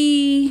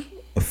 50,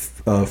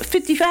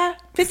 55,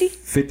 50?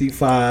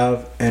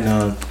 55 and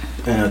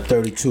a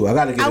 32. I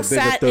gotta get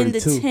Outside a bigger in the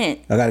 32. tent.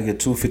 I gotta get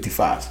 2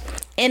 55s.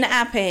 And the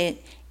iPad.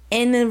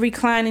 And the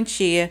reclining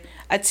chair.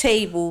 A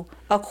table.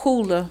 A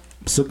cooler.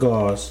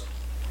 Cigars.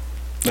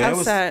 Man,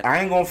 Outside. I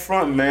ain't gonna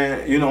front,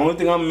 man. You know, only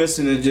thing I'm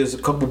missing is just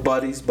a couple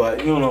buddies, but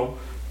you know,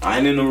 I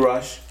ain't in a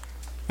rush.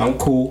 I'm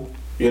cool.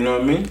 You know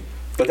what I mean?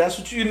 But that's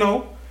what you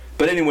know.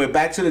 But anyway,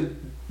 back to the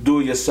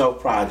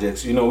do-it-yourself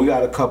projects. You know, we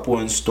got a couple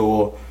in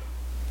store.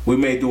 We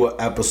may do an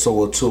episode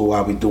or 2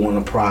 while we doing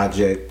a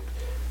project.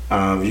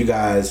 You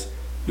guys,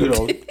 you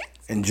know,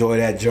 enjoy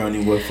that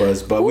journey with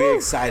us. But we're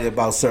excited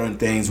about certain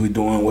things we're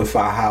doing with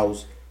our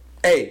house.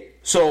 Hey,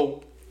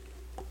 so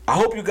I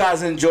hope you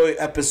guys enjoy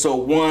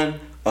episode 1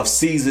 of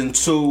season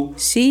 2.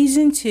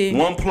 Season 2.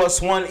 1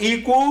 + 1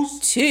 equals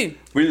 2.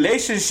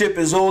 relationship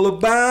is all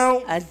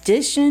about.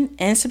 Addition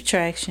and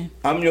subtraction.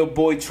 I'm your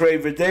boy Trey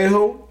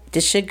Verdejo.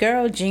 This your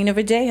girl, Gina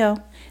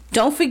Verdejo.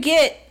 Don't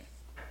forget,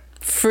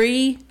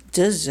 free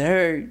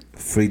dessert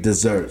Free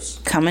desserts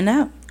coming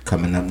up.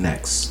 coming up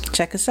next.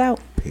 Check us out.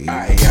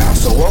 Alright, y'all.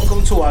 So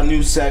welcome to our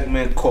new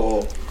segment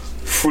called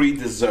Free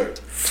Dessert.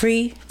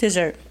 Free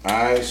dessert.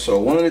 Alright, so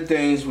one of the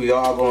things we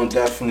are going to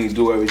definitely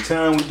do every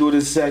time we do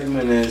this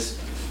segment is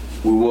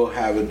we will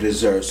have a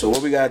dessert. So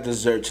what we got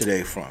dessert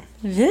today from?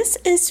 This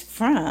is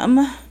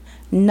from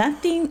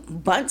Nothing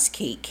Bunce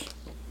Cake.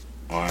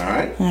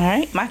 Alright. All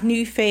right, my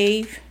new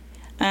fave.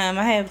 I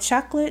have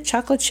chocolate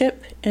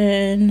chip,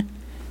 and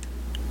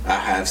I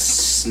have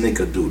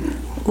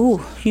snickerdoodle.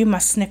 Ooh, you my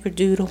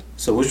snickerdoodle.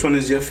 So which one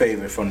is your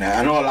favorite from that?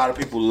 I know a lot of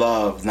people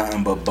love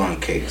nothing but bun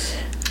cakes.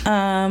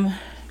 Red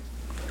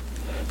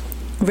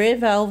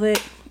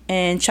velvet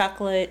and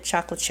chocolate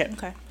chip.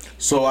 Okay.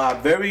 So our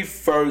very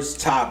first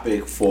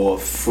topic for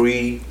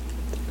free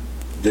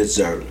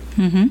dessert.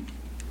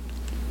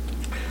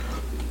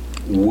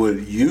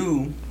 Would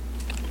you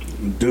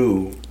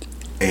do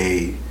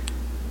a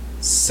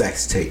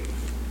sex tape?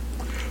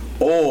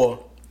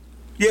 Or,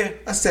 yeah,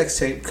 a sex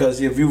tape. Because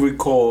if you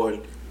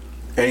record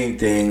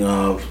anything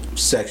of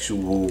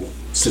sexual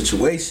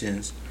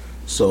situations,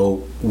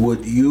 so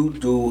would you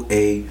do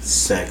a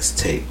sex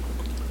tape?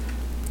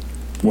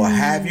 Well,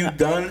 have you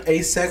done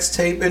a sex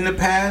tape in the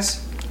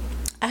past?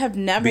 I have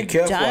never Be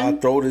careful, done.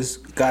 I'll throw this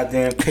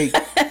goddamn cake.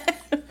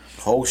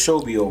 Whole show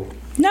be over.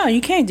 No,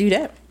 you can't do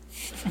that.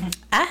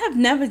 I have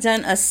never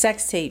done a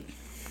sex tape.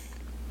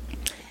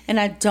 And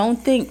I don't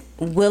think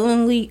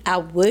willingly I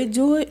would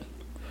do it.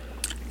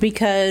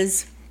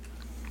 Because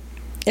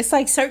it's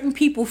like certain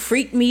people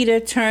freak meter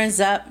turns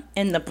up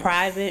in the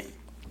private.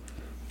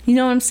 You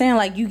know what I'm saying?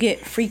 Like you get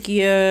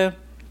freakier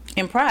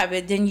in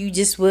private than you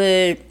just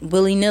would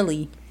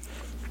willy-nilly.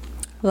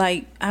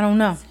 Like, I don't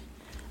know.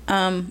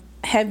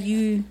 Have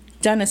you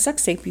done a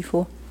sex tape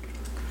before?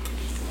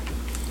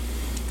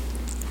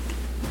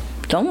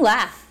 Don't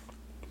lie.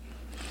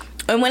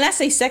 And when I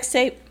say sex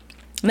tape,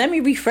 let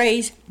me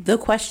rephrase the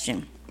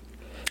question.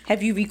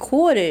 Have you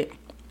recorded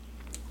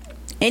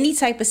any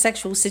type of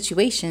sexual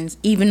situations,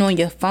 even on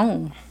your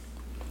phone?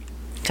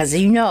 Because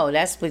you know,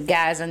 that's what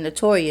guys are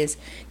notorious.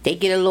 They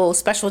get a little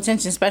special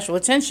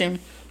attention.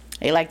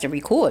 They like to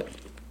record.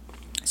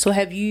 So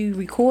have you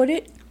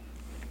recorded?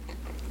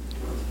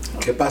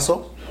 ¿Qué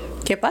pasó?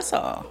 ¿Qué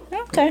pasó?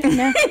 Okay.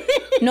 Now,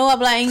 no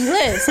habla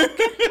inglés.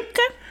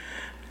 Okay.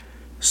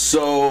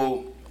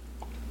 So,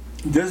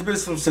 there's been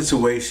some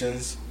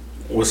situations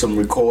where some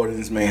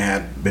recordings may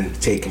have been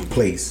taking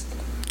place.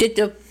 Did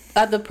the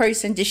other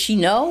person, did she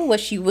know?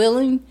 Was she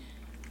willing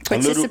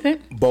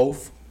participant?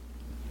 Both.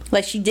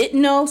 Like she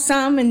didn't know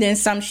some and then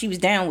some she was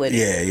down with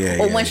it.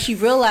 Yeah. Or when she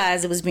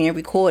realized it was being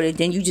recorded,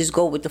 then you just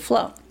go with the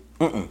flow.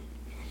 I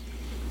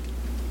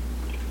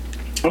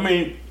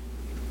mean,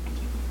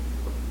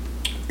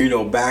 you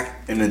know,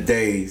 back in the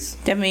days.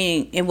 I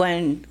mean, it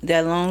wasn't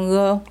that long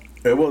ago.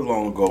 It was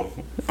long ago.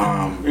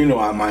 You know,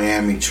 our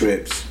Miami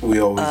trips, we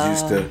always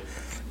used to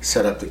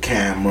set up the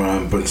camera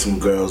and bring some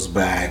girls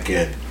back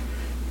and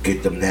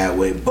get them that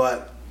way.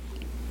 But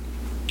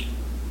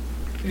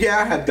yeah,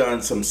 I have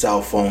done some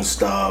cell phone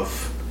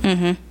stuff.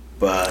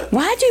 But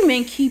why do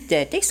men keep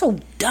that? They so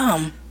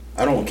dumb.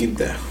 I don't keep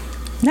that.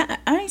 Nah,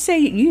 I ain't say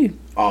you.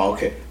 Oh,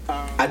 okay.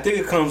 I think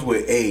it comes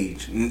with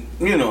age.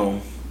 You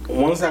know,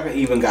 once I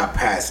even got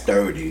past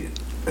 30,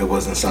 it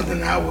wasn't something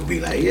that I would be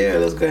like, yeah,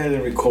 let's go ahead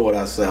and record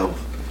ourselves.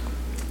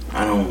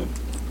 I don't.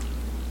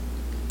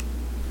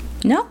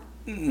 No?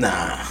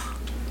 Nah.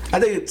 I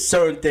think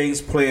certain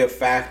things play a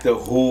factor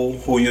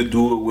who you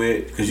do it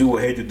with, because you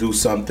would hate to do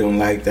something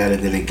like that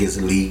and then it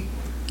gets leaked.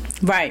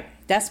 Right.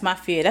 That's my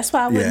fear. That's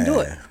why I wouldn't do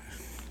it.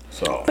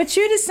 So. But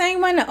you're the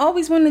same one that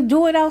always want to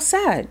do it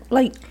outside.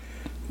 Like.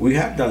 We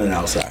have done it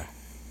outside.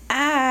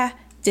 I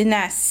did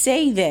not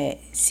say that.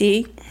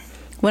 See?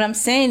 What I'm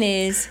saying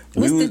is,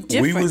 what's the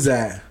difference? We was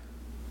at.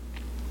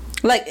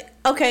 Like,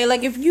 okay,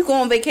 like if you go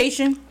on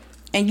vacation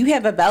and you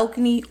have a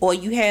balcony or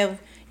you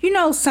have, you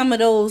know, some of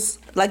those,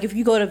 like if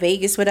you go to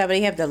Vegas, whatever, they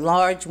have the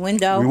large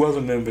window. We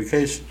wasn't on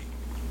vacation.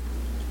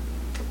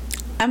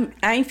 I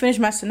ain't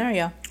finished my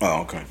scenario.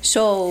 Oh, okay.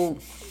 So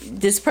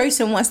this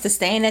person wants to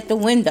stand at the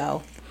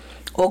window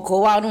or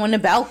go out on the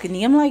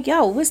balcony. I'm like,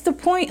 yo, what's the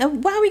point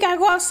of why we gotta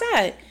go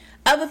outside?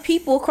 Other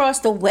people across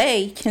the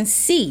way can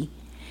see.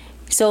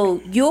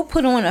 So you'll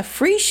put on a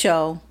free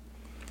show,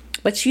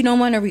 but you don't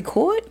want to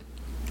record?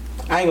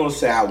 I ain't gonna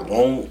say I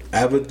won't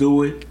ever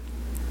do it.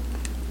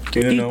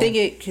 You know? Think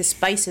it could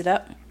spice it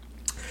up?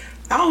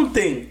 I don't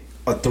think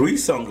a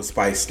threesome could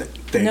spice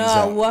things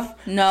up.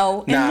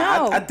 No.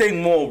 I think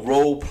more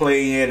role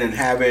playing and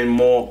having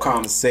more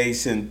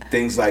conversation,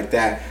 things like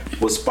that,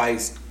 will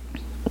spice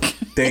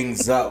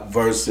things up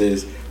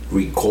versus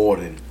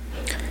recording.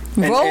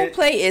 Role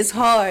play is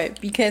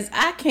hard because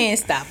I can't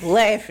stop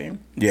laughing.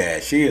 Yeah,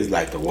 she is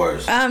like the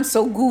worst. I'm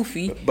so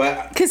goofy.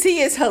 But because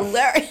he is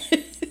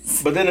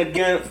hilarious. But then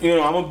again, you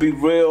know, I'm gonna be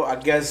real. I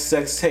guess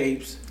sex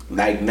tapes,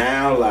 like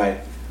now,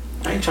 like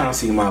I ain't trying to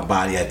see my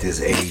body at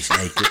this age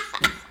naked.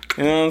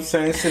 You know what I'm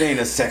saying? This shit ain't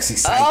a sexy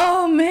sight.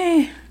 Oh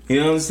man. You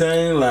know what I'm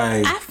saying?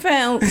 Like I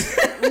found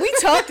we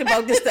talked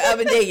about this the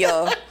other day,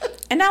 y'all,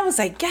 and I was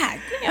like,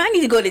 God, I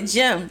need to go to the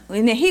gym.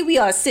 And then here we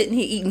are sitting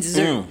here eating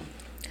dessert.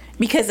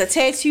 Because a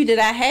tattoo that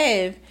I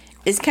have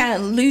is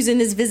kind of losing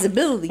its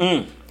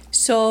visibility.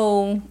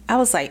 So I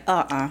was like,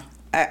 I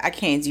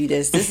can't do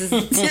this. This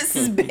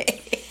is bad.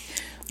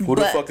 Who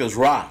the fuck is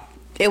Ra?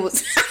 It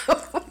was.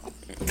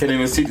 Can't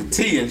even see the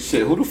T and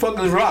shit. Who the fuck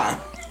is Ra?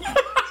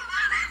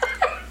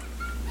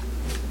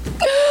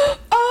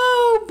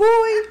 Oh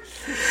boy.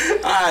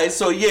 All right,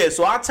 so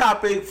our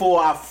topic for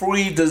our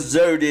free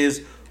dessert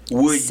is: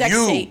 would sex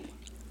you tape.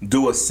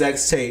 do a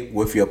sex tape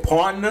with your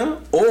partner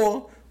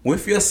or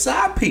with your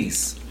side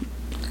piece.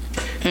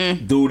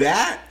 Do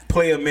that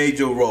play a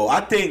major role?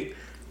 I think,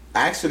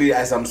 actually,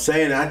 as I'm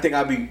saying, I think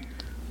I'll be,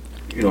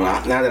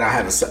 now that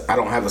I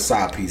don't have a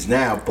side piece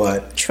now,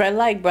 but Tread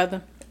light,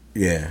 brother.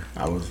 yeah,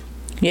 I was.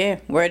 Yeah,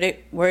 word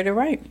it right. Word it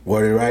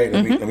right.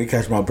 Let me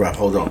catch my breath.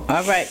 Hold on.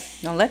 All right,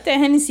 don't let that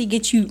Hennessy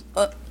get you.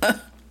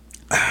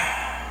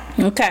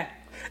 Okay.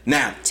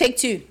 Now, Take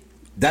 2.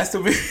 that's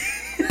the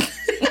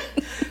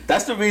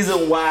that's the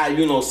reason why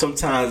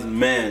sometimes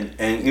men,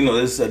 and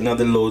this is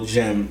another little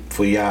gem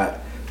for y'all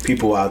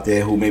people out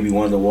there who maybe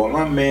wonder, well,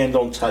 my man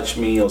don't touch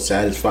me or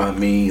satisfy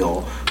me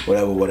or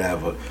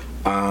whatever.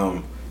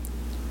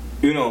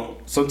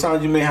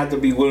 Sometimes you may have to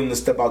be willing to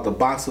step out the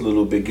box a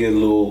little bit, get a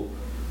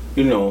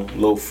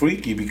little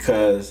freaky,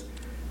 because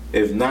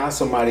if not,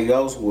 somebody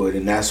else would,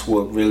 and that's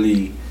what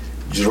really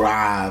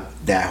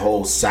drive that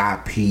whole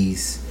side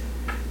piece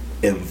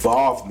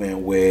involvement,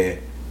 where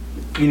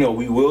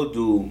we will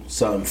do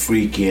something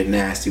freaky and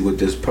nasty with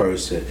this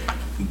person.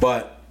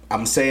 But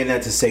I'm saying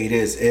that to say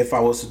this: if I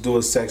was to do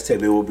a sex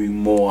tape, it would be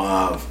more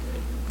of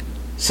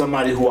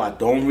somebody who I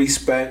don't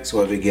respect.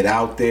 So if it get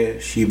out there,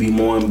 she'd be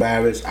more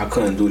embarrassed. I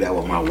couldn't do that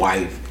with my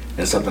wife,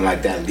 and something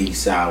like that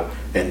leaks out,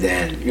 and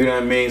then you know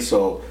what I mean.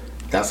 So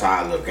that's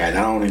how I look at it.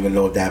 I don't even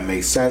know if that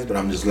makes sense, but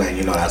I'm just letting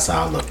you know that's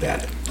how I look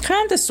at it.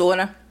 Kinda,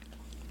 sorta.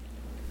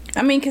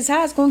 I mean, cause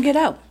how it's gonna get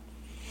out?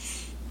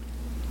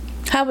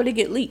 How would it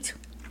get leaked?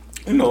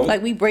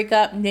 Like we break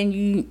up and then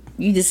you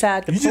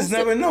decide to. You just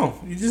never know.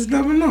 You just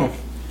never know.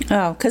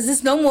 Oh, cause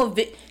there's no more.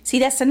 See,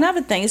 that's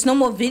another thing. It's no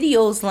more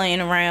videos laying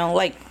around,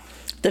 like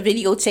the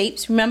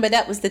videotapes. Remember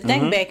that was the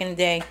thing back in the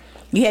day.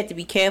 You had to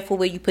be careful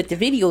where you put the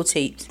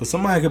videotapes. But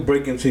somebody could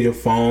break into your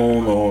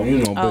phone, or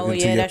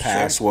break into your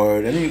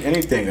password.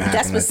 Anything can happen.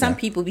 That's what some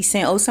people be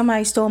saying. Oh,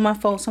 somebody stole my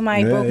phone.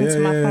 Somebody broke into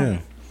my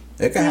phone.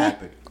 It can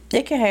happen.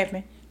 It can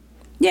happen.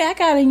 Yeah, I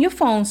got in your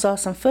phone, saw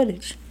some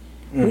footage.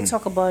 We'll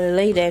talk about it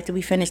later after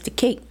we finish the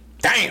cake.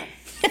 Damn.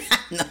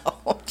 No,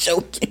 I'm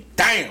joking.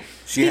 Damn.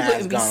 She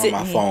has gone on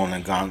my phone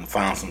and gone and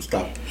found some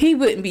stuff. He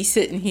wouldn't be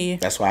sitting here.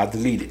 That's why I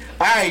deleted.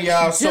 All right,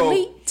 y'all.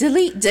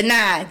 Delete,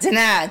 deny,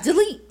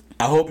 delete.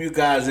 I hope you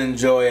guys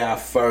enjoy our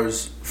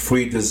first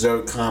free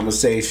dessert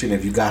conversation.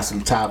 If you got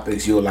some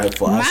topics you would like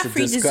for us to discuss.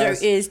 My free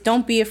dessert is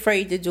don't be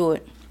afraid to do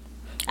it.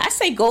 I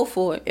say go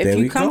for it. If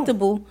you're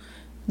comfortable,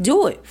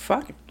 do it.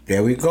 Fuck it.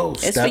 There we go.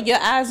 It's for your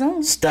eyes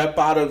on. Step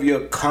out of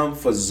your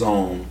comfort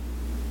zone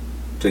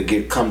to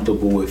get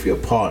comfortable with your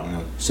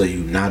partner so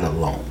you're not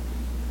alone.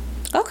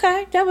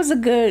 Okay, that was a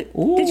good.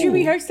 Ooh. Did you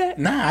rehearse that?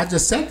 Nah, I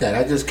just said that.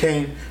 I just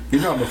came.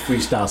 I'm a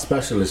freestyle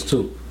specialist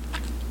too.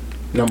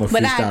 I'm a freestyle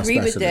but I agree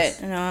specialist. with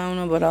that. No, I don't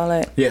know about all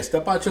that. Yeah,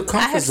 step out your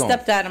comfort zone. I have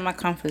stepped out of my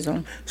comfort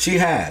zone. She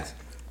has.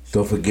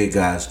 Don't forget,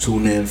 guys,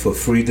 tune in for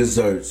free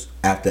desserts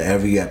after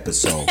every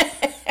episode.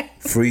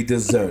 Free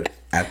dessert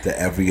after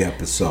every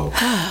episode.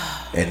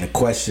 And the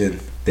question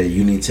that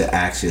you need to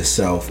ask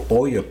yourself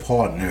or your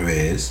partner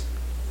is,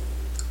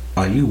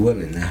 are you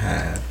willing to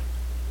have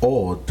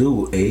or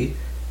do a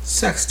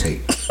sex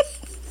tape?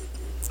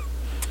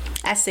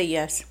 I say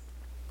yes.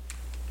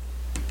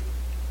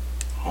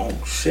 Oh,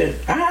 shit.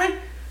 All right.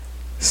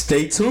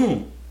 Stay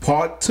tuned.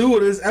 Part 2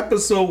 of this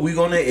episode, we're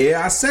going to air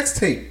our sex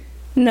tape.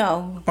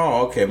 No.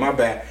 Oh, okay. My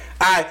bad.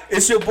 All right.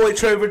 It's your boy,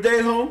 Trey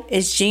Verdejo.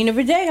 It's Gina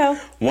Verdejo.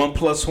 1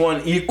 +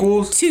 1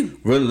 = 2.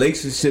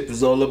 Relationship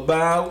is all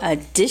about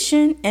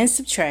addition and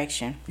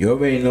subtraction. You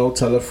already know.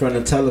 Tell a friend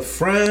and tell a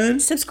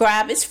friend.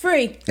 Subscribe. It's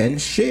free.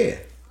 And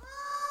share.